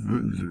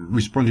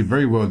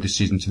very well this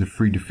season to the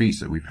 3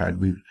 defeats that we've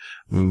had.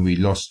 When we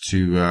lost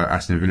to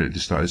Aston Villa at the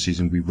start of the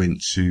season, we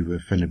went to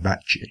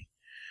Fenerbahce,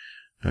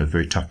 a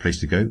very tough place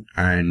to go,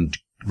 and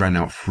ran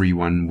out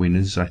 3-1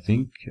 winners, I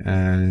think.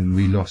 And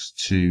we lost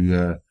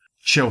to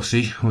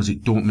Chelsea, or was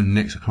it Dortmund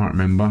next? I can't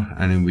remember.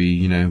 And then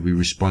we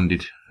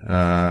responded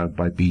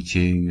by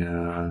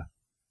beating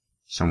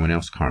someone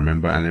else, can't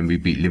remember. And then we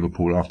beat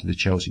Liverpool after the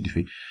Chelsea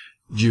defeat.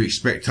 Do you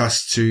expect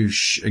us to,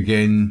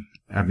 again,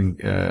 having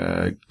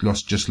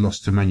lost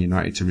to Man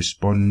United, to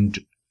respond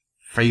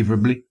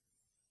favourably?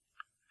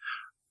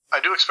 I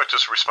do expect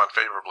us to respond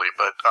favourably,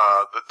 but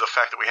the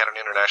fact that we had an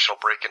international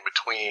break in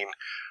between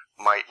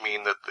might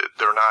mean that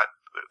they're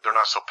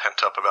not so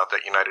pent up about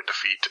that United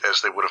defeat as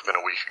they would have been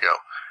a week ago.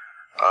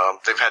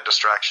 They've had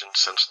distractions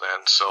since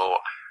then, so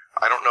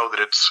I don't know that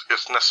it's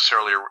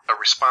necessarily a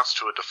response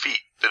to a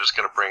defeat that is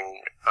going to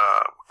bring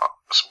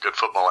some good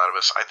football out of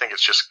us. I think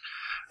it's just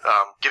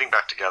getting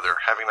back together,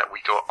 having that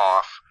week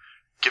off,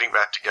 getting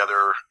back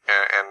together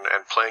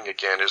and playing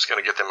again is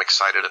going to get them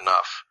excited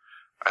enough,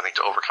 I think,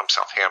 to overcome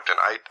Southampton.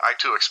 I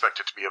too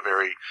expect it to be a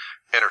very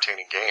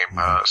entertaining game.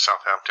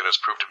 Southampton has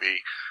proved to be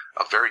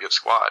a very good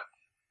squad.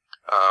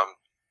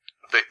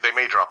 They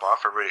may drop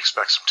off. Everybody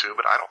expects them to,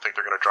 but I don't think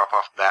they're going to drop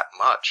off that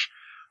much.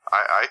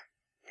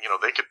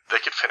 They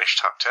could finish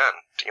top 10,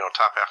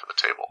 top half of the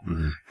table.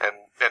 Mm-hmm.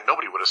 And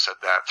nobody would have said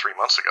that 3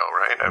 months ago,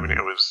 right? I mean,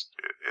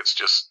 it's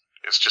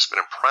just been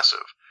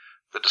impressive,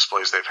 the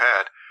displays they've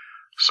had.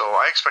 So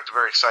I expect a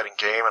very exciting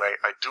game, and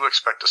I do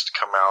expect us to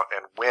come out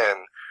and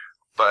win,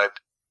 but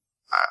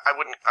I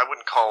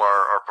wouldn't call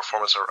our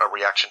performance a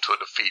reaction to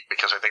a defeat,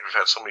 because I think we've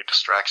had so many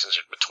distractions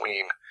in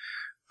between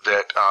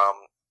that,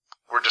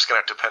 we're just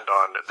going to depend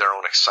on their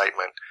own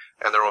excitement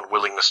and their own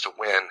willingness to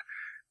win.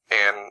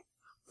 And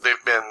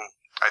they've been,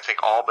 I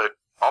think, all but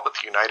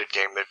the United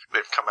game,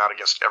 they've come out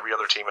against every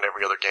other team in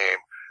every other game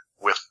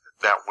with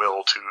that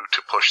will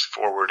to push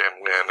forward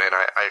and win, and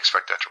I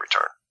expect that to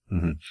return.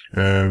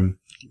 Mm-hmm.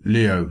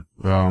 Leo,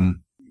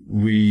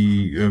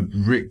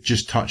 Rick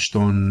just touched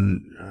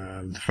on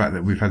the fact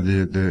that we've had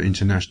the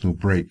international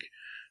break,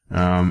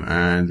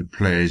 and the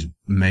players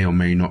may or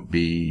may not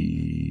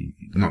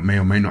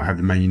have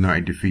the Man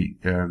United defeat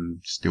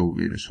still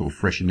sort of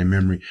fresh in their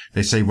memory.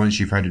 They say once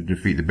you've had a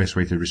defeat, the best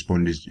way to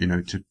respond is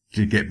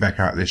to get back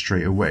out there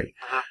straight away.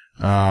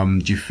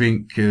 Do you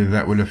think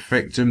that will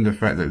affect them, the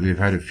fact that they've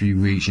had a few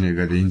weeks, they've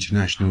had the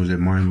internationals, their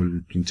mind will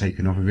have been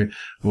taken off of it?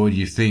 Or do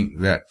you think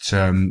that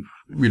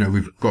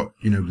we've got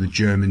the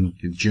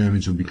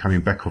Germans will be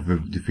coming back off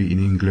of defeating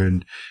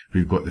England.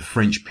 We've got the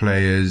French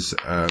players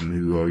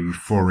who are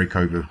euphoric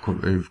over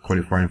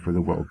qualifying for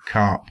the World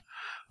Cup.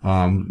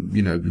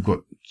 We've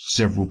got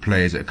several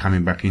players that are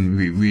coming back in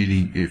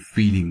really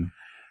feeling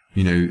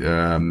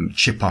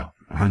chipper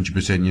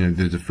 100%.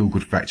 There's a feel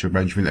good factor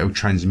about it. Do you think that will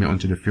transmit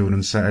onto the field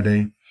on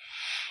Saturday?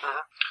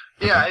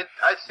 Mm-hmm. Yeah, okay.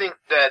 I think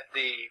that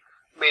the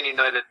Man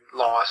United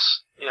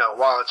loss,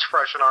 while it's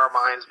fresh in our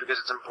minds because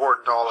it's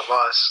important to all of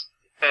us,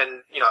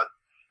 and,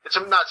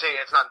 I'm not saying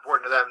it's not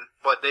important to them,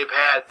 but they've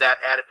had that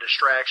added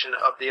distraction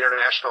of the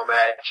international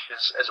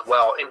matches as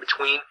well in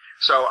between.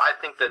 So I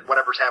think that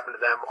whatever's happened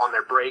to them on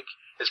their break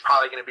is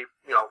probably going to be,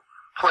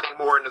 playing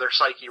more into their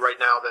psyche right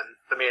now than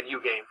the Man U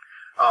game.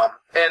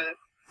 And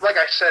like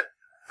I said,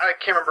 I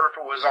can't remember if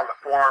it was on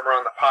the forum or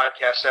on the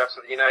podcast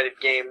after the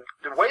United game,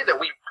 the way that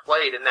we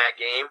played in that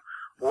game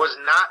was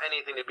not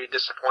anything to be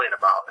disappointed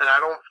about. And I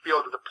don't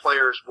feel that the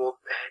players will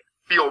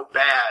feel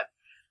bad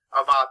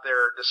about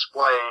their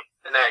display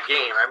in that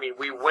game. I mean,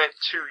 we went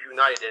to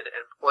United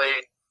and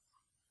played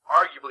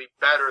arguably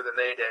better than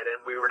they did,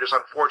 and we were just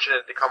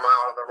unfortunate to come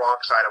out on the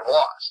wrong side of a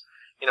loss.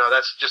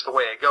 That's just the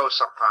way it goes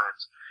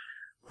sometimes.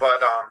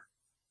 But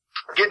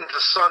getting to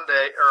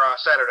Saturday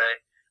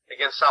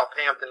against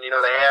Southampton,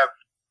 they have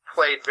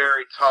played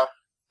very tough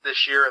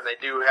this year, and they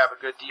do have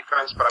a good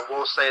defense, but I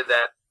will say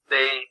that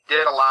they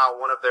did allow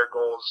one of their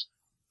goals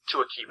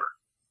to a keeper.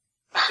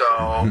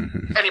 So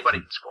anybody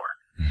can score.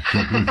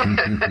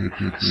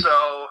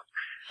 So,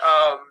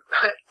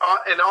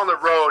 and on the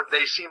road,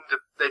 they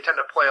tend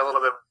to play a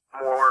little bit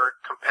more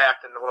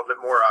compact and a little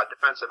bit more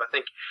defensive. I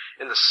think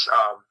in the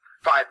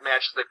 5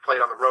 matches they've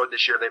played on the road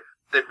this year,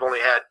 they've only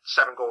had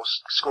 7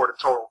 goals scored in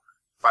total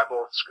by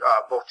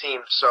both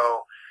teams.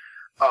 So,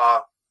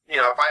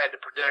 if I had to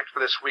predict for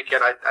this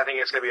weekend, I think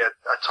it's going to be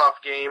a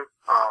tough game.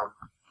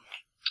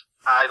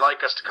 I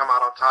like us to come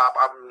out on top.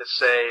 I'm going to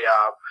say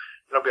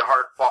it'll be a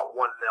hard-fought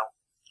 1-0.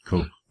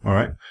 Cool. All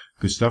right.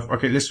 Good stuff.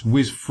 Okay, let's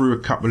whiz through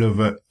a couple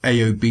of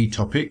AOB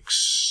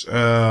topics.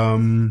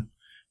 Can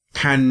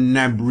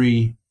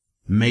Gnabry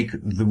make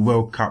the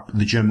World Cup,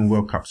 the German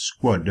World Cup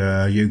squad?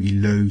 Yogi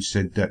Low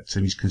said that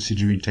he's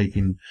considering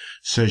taking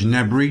Serge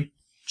Gnabry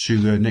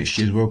to next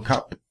year's World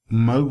Cup.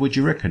 Mo, what do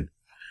you reckon?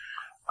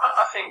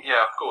 I think,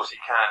 yeah, of course he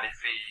can if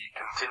he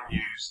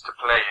continues to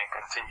play and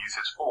continues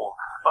his form.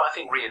 But I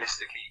think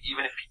realistically,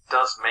 even if he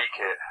does make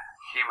it,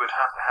 he would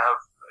have to have,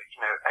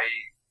 a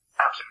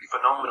absolutely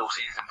phenomenal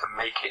season to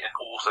make it and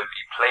also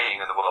be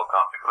playing in the World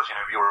Cup. Because,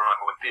 you'll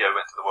remember when Theo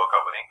went to the World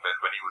Cup with England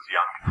when he was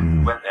young,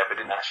 went there but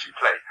didn't actually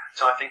play.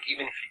 So I think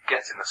even if he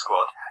gets in the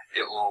squad,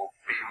 it will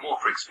be more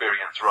for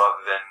experience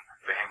rather than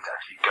for him to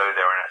actually go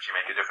there and actually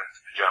make a difference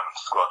to the German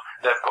squad.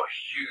 They've got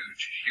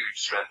huge, huge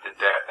strength in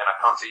depth, and I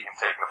can't see him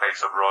taking the place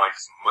of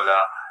Rice,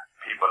 Muller,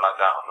 people like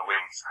that on the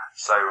wings.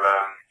 So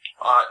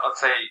I'd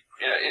say,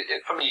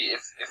 for me,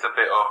 it's a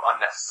bit of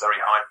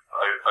unnecessary hype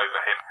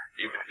over him.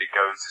 Even if it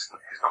goes,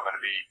 he's not going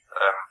to be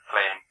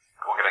playing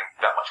or getting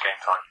that much game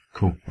time.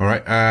 Cool. All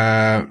right,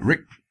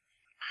 Rick.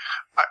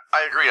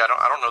 I agree. I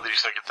don't know that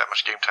he's going to get that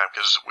much game time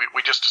because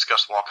we just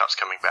discussed Walcott's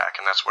coming back,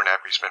 and that's where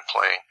Gnabry's been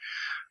playing.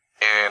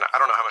 And I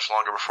don't know how much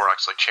longer before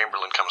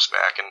Oxlade-Chamberlain comes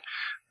back, and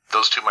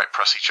those two might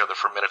press each other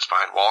for minutes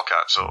behind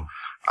Walcott. So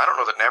I don't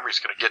know that Gnabry's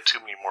going to get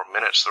too many more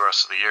minutes the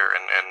rest of the year,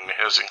 and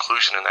his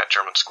inclusion in that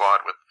German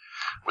squad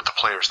with the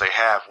players they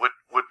have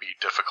would be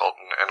difficult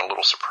and a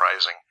little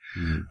surprising.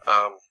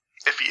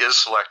 If he is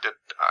selected,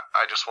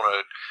 I just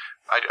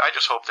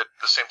hope that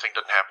the same thing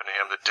doesn't happen to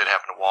him that did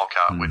happen to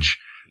Walcott, which,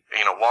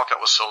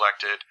 Walcott was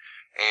selected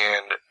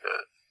and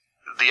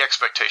the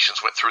expectations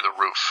went through the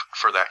roof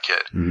for that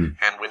kid.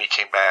 And when he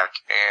came back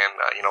and,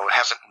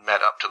 hasn't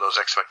met up to those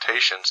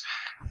expectations,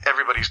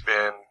 everybody's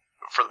been,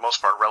 for the most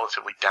part,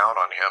 relatively down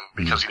on him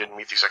because he didn't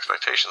meet these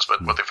expectations.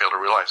 But what they fail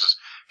to realize is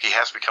he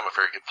has become a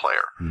very good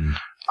player.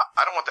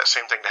 I don't want that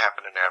same thing to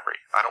happen to Gnabry.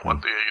 I don't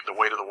want the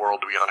weight of the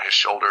world to be on his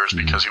shoulders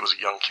because he was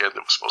a young kid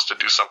that was supposed to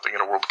do something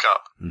in a World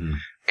Cup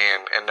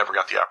and never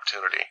got the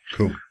opportunity.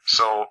 Cool.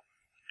 So,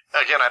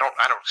 again, I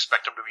don't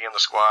expect him to be in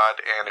the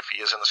squad, and if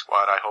he is in the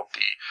squad, I hope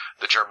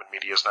the German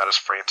media is not as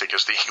frantic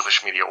as the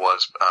English media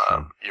was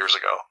years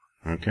ago.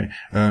 Okay.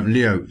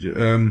 Leo,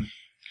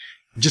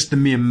 just the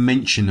mere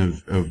mention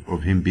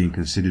of him being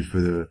considered for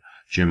the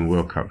German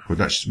World Cup, well,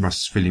 that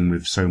must fill him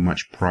with so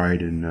much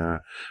pride and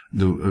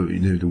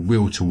the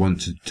will to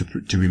want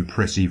to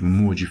impress even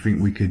more. Do you think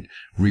we could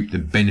reap the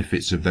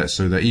benefits of that,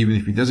 so that even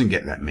if he doesn't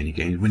get that many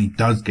games, when he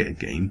does get a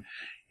game,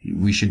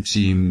 we should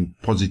see him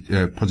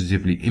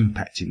positively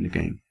impacting the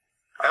game?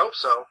 I hope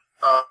so.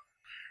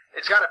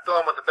 It's got to fill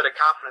him with a bit of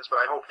confidence, but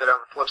I hope that on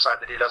the flip side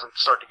that he doesn't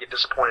start to get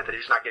disappointed that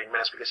he's not getting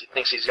minutes because he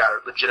thinks he's got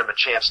a legitimate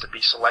chance to be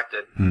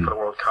selected for the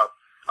World Cup.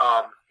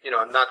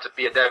 Not to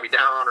be a Debbie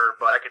Downer,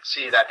 but I could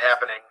see that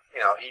happening.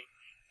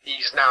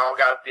 He's now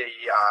got the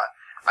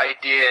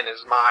idea in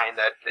his mind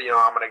that,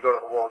 I'm going to go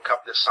to the World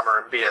Cup this summer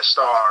and be a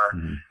star,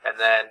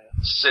 and then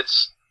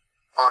sits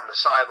on the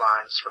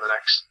sidelines for the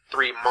next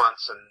 3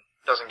 months and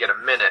doesn't get a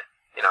minute.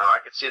 I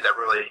could see that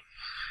really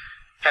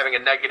having a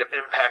negative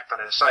impact on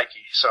his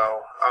psyche.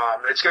 So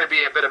it's going to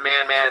be a bit of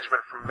man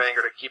management from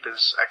Wenger to keep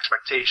his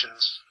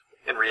expectations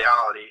in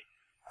reality.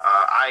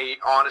 I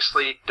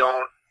honestly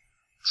don't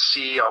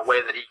see a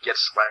way that he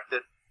gets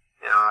selected.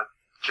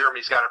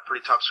 Germany's got a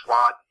pretty tough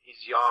squad.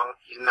 He's young.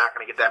 He's not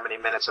going to get that many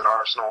minutes at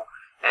Arsenal.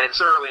 And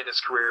it's early in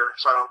his career,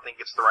 so I don't think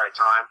it's the right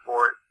time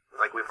for it,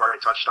 like we've already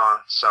touched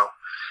on. So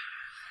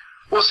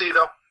we'll see,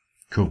 though.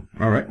 Cool.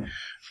 All right.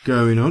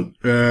 Going on.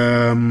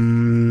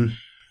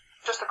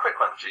 Just a quick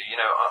one, G.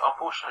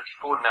 Unfortunately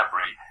for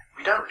Gnabry,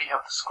 we don't really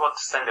have the squad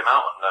to send him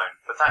out on loan,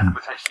 but that could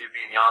potentially be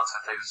the answer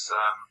to his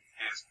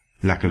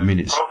lack of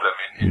minutes problem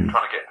in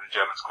trying to get into the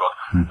German squad.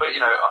 But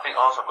I think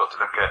Arsenal have got to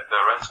look at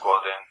their own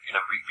squad, and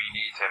we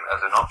need him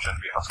as an option.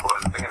 Our squad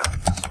isn't big enough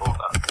to support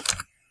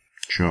that.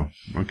 Sure.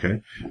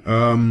 Okay.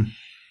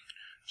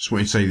 Just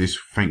want to say this.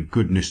 Thank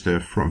goodness the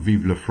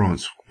Vive la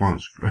France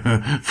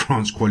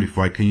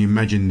qualified. Can you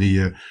imagine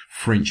the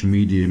French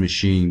media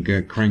machine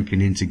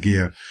cranking into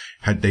gear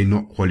had they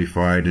not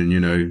qualified?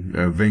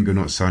 And Wenger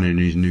not signing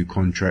his new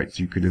contract.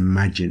 You could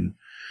imagine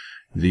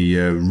the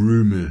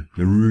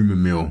rumor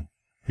mill,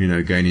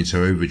 going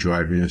into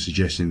overdrive.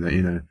 Suggesting that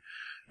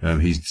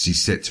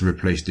he's set to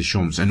replace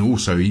Deschamps. And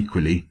also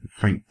equally,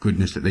 thank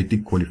goodness that they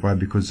did qualify,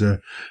 because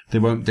they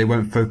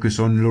won't focus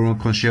on Laurent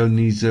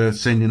Koscielny's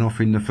sending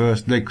off in the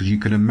first leg, because you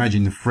can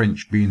imagine the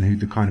French being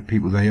the kind of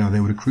people they are. They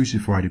would have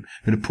crucified him.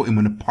 They'd have put him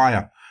on a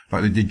pyre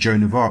like they did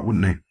Joan of Arc,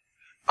 wouldn't they?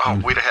 Oh,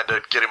 we'd have had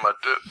to get him a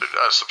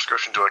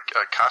subscription to a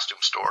costume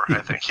store.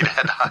 I think he'd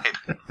had to hide.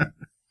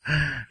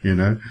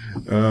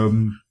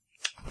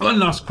 One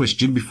last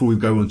question before we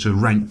go on to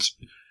rant,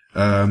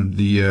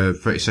 the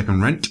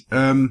 30-second rant.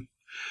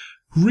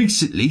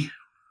 Recently,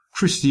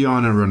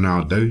 Cristiano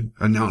Ronaldo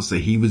announced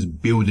that he was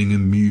building a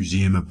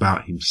museum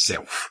about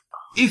himself.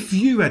 If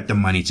you had the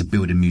money to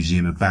build a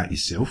museum about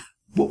yourself,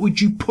 what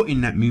would you put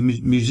in that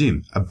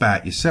museum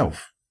about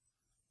yourself?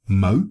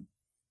 Mo?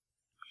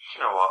 You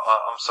know what,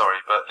 I'm sorry,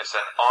 but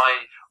listen,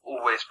 I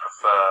always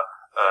prefer,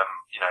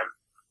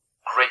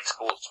 great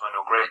sportsmen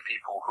or great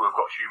people who have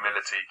got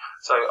humility.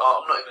 So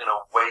I'm not even going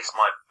to waste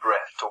my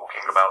breath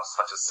talking about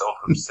such a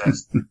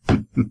self-obsessed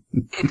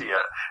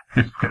idiot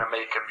who's going to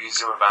make a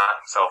museum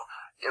about himself.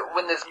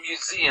 When there's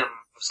museums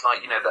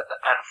like, the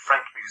Anne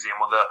Frank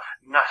Museum or the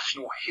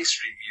National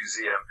History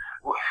Museum,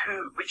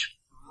 which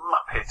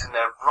muppet in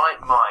their right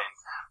mind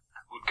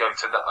would go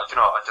to that? I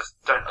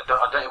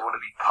don't even want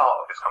to be part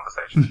of this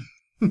conversation.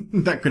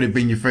 That could have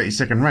been your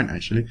 30-second rant,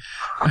 actually.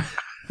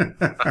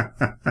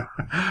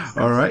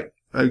 All right.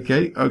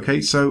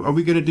 Okay. So are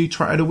we going to do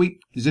twat of the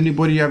week? Does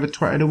anybody have a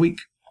twat of the week?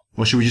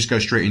 Or should we just go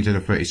straight into the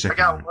 30-second?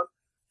 I got one.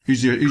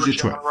 Who's your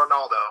Cristiano twat?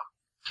 Ronaldo.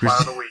 Twat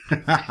of the week.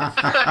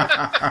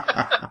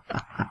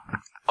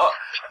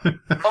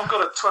 I've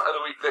got a twat of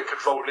the week that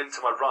could roll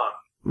into my run.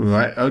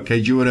 Right.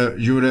 Okay. Do you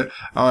wanna,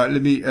 all right,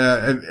 let me,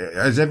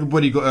 has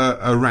everybody got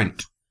a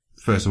rant?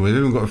 First of all, has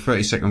everyone got a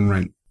 30-second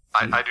rant?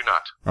 I do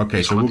not.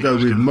 Okay. So we'll go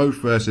with Mo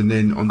first and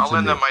then on to I'll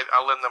lend them my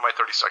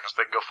 30 seconds.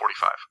 They can go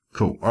 45.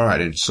 Cool. All right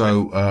then.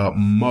 So,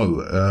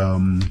 Mo,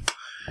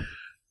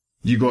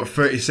 you got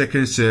 30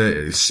 seconds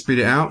to spit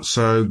it out.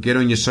 So get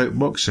on your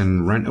soapbox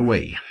and rant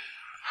away.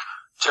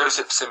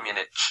 Josip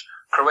Simjanic,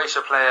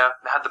 Croatia player,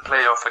 had the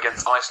playoff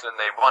against Iceland,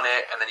 they won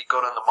it, and then he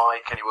got on the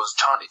mic and he was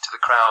chanting to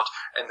the crowd,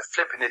 and the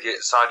flipping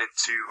idiot decided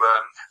to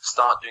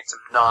start doing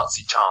some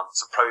Nazi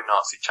chants, some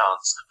pro-Nazi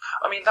chants.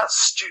 I mean, that's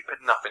stupid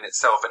enough in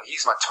itself, and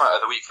he's my twat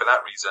of the week for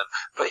that reason,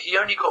 but he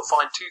only got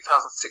fined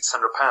 £2,600,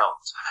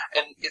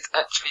 and it's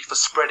actually for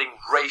spreading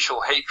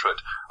racial hatred.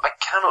 I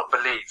cannot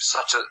believe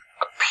such a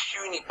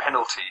puny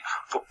penalty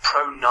for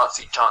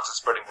pro-Nazi chants and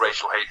spreading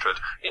racial hatred.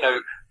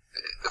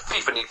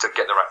 FIFA need to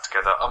get their act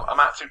together. I'm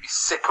absolutely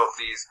sick of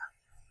these,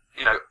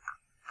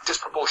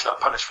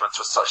 disproportionate punishments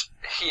for such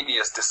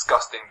heinous,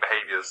 disgusting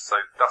behaviours. So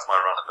that's my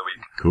rant of the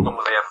week. Cool. When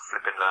will they ever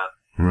flipping learn?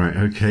 Right,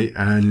 okay.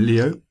 And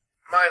Leo?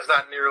 Mine's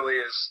not nearly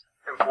as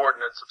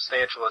important and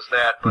substantial as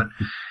that, but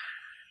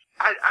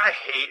I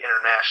hate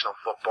international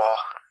football.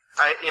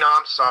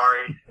 I'm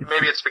sorry.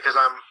 Maybe it's because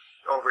I'm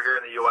over here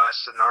in the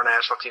U.S. and our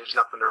national team's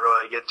nothing to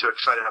really get too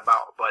excited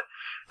about, but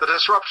the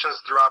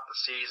disruptions throughout the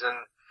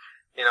season,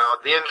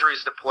 the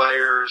injuries to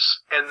players,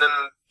 and then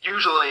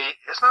usually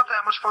it's not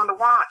that much fun to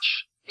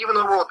watch. Even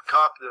the World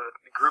Cup, the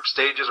group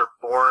stages are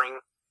boring.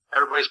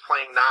 Everybody's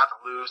playing not to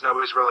lose.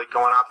 Nobody's really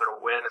going out there to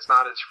win. It's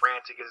not as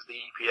frantic as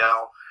the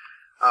EPL.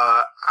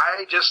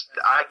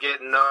 I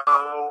get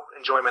no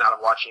enjoyment out of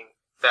watching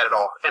that at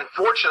all. And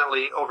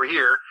fortunately, over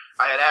here,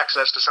 I had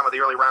access to some of the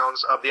early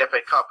rounds of the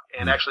FA Cup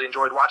and actually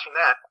enjoyed watching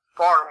that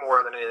far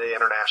more than any of the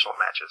international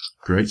matches.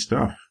 Great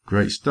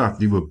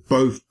stuff. You were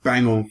both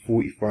bang on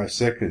 45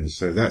 seconds,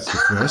 so that's the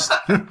first.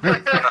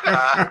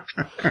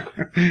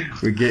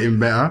 We're getting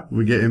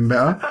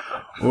better.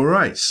 All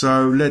right,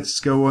 so let's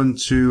go on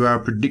to our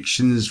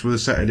predictions for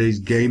Saturday's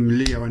game.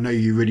 Leo, I know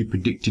you already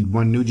predicted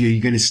 1-0. Are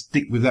you going to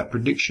stick with that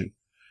prediction?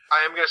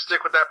 I am going to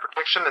stick with that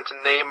prediction, and to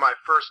name my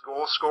first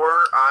goal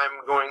scorer,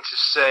 I'm going to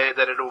say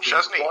that it'll be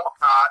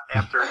Walcott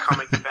after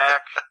coming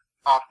back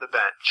off the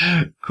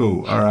bench.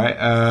 Cool. All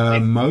right.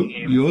 Mo,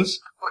 yours?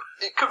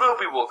 It could well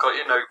be Walcott.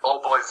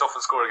 Old boys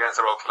often score against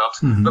their old clubs.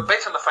 Mm-hmm. But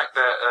based on the fact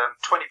that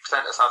 20%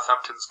 of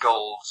Southampton's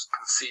goals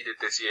conceded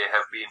this year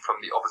have been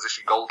from the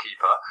opposition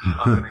goalkeeper,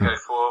 I'm going to go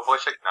for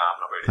Wojciech. No, I'm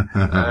not really.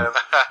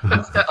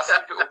 I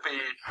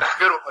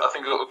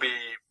think it will be.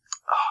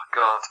 Oh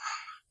God.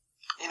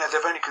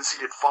 They've only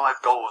conceded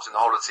 5 goals in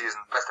the whole of the season,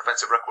 best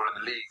defensive record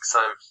in the league.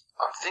 So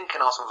I'm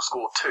thinking Arsenal will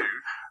score 2,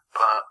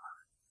 but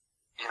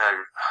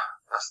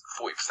that's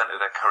 40% of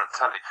their current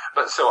tally.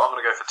 But still, I'm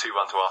going to go for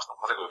 2-1 to Arsenal.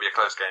 I think it will be a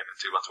close game and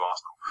 2-1 to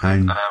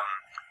Arsenal.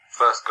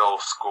 First goal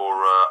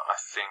scorer, I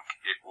think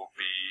it will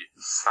be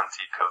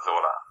Santi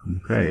Cazorla.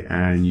 Okay,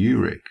 and you,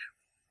 Rick?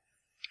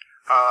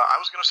 I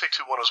was going to say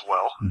 2-1 as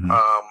well. Mm-hmm.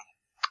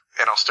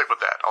 And I'll stick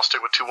with that. I'll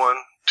stick with 2-1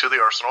 to the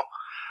Arsenal.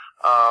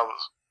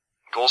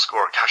 Goal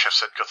scorer, gosh, I've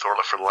said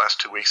Cazorla for the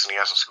last 2 weeks and he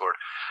hasn't scored.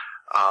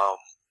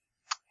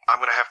 I'm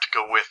going to have to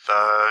go with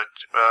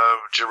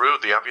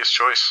Giroud, the obvious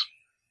choice.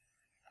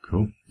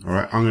 Cool. All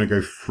right, I'm going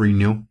to go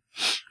 3-0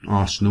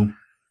 Arsenal.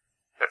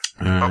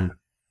 I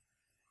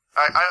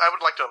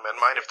would like to amend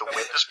mine. If the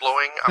wind is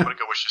blowing, I'm going to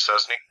go with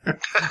Szczesny.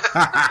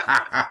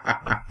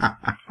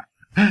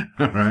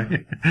 All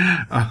right.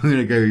 I'm going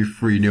to go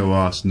 3-0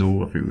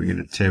 Arsenal. I think we're going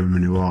to tear them a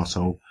new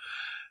arsehole.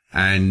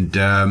 And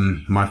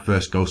my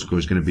first goal scorer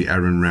is going to be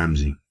Aaron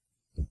Ramsey.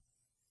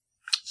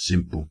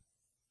 Simple.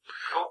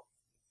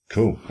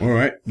 Cool. All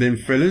right, then,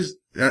 fellas.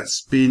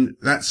 That's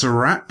a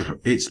wrap.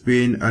 It's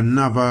been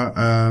another,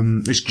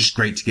 it's just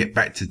great to get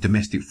back to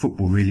domestic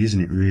football, really,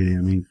 isn't it? Really, I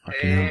mean,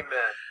 fucking hell.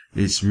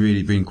 It's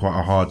really been quite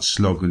a hard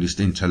slog on this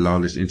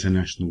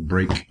international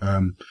break.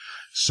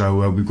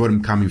 So we've got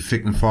them coming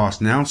thick and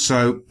fast now.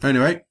 So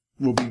anyway,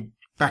 we'll be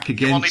back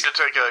again. Y'all need to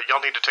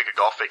take a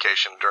golf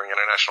vacation during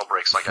international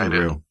breaks, like I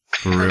did.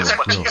 For real. It's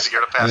much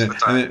easier to pass the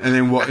time. And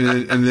then what?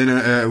 And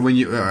then when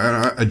you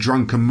a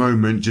drunken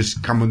moment,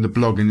 just come on the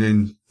blog and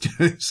then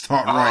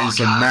start writing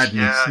some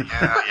madness.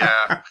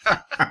 Yeah.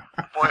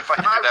 Boy, if I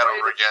could do that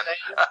over again.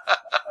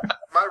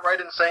 Am I right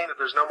in saying that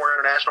there's no more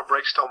international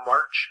breaks till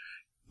March?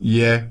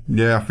 Yeah,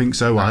 I think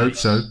so. I hope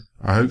so.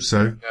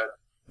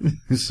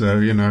 Good. So,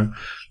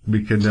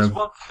 we can... Just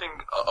one thing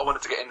I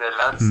wanted to get in there,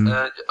 lads.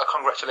 A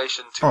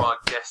congratulations to our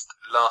guest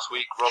last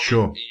week, Robbie.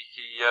 Sure. He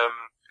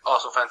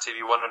Arsenal Fan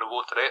TV won an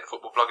award today at the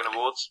Football Blogging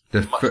Awards.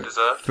 Much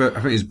deserved. I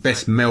think his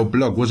best male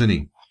blog, wasn't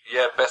he?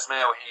 Yeah, best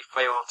male. He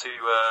failed to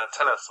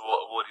tell us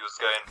what award he was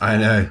going for. I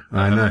know.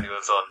 When he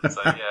was on.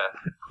 So, yeah,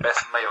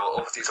 best male.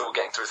 Obviously, it's all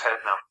getting to his head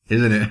now.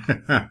 Isn't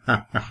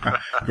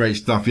it? Great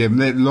stuff. Yeah,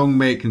 long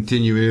may it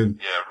continue. Yeah,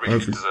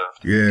 really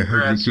deserved. Yeah,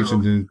 hopefully he keeps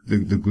on doing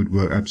the good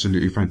work.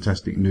 Absolutely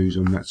fantastic news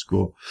on that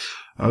score.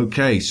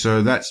 Okay,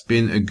 so that's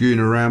been a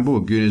Gooner Ramble,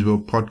 a Gooners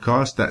World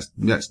podcast.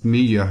 That's me,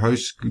 your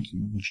host,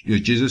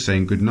 Jizza,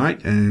 saying good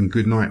night, and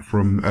good night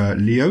from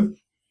Leo.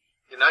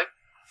 Good night.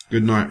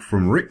 Good night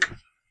from Rick.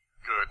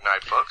 Good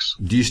night, folks.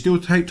 Do you still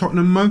take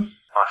Tottenham, Mo?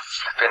 I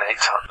flipping hate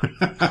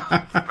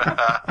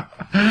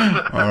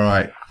Tottenham. All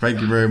right.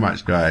 Thank you very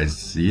much, guys.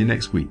 See you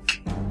next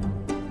week.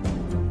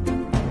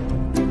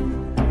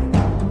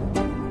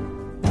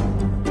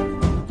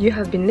 You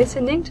have been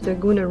listening to the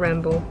Gooner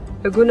Ramble,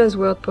 a Gooners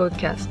World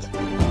podcast.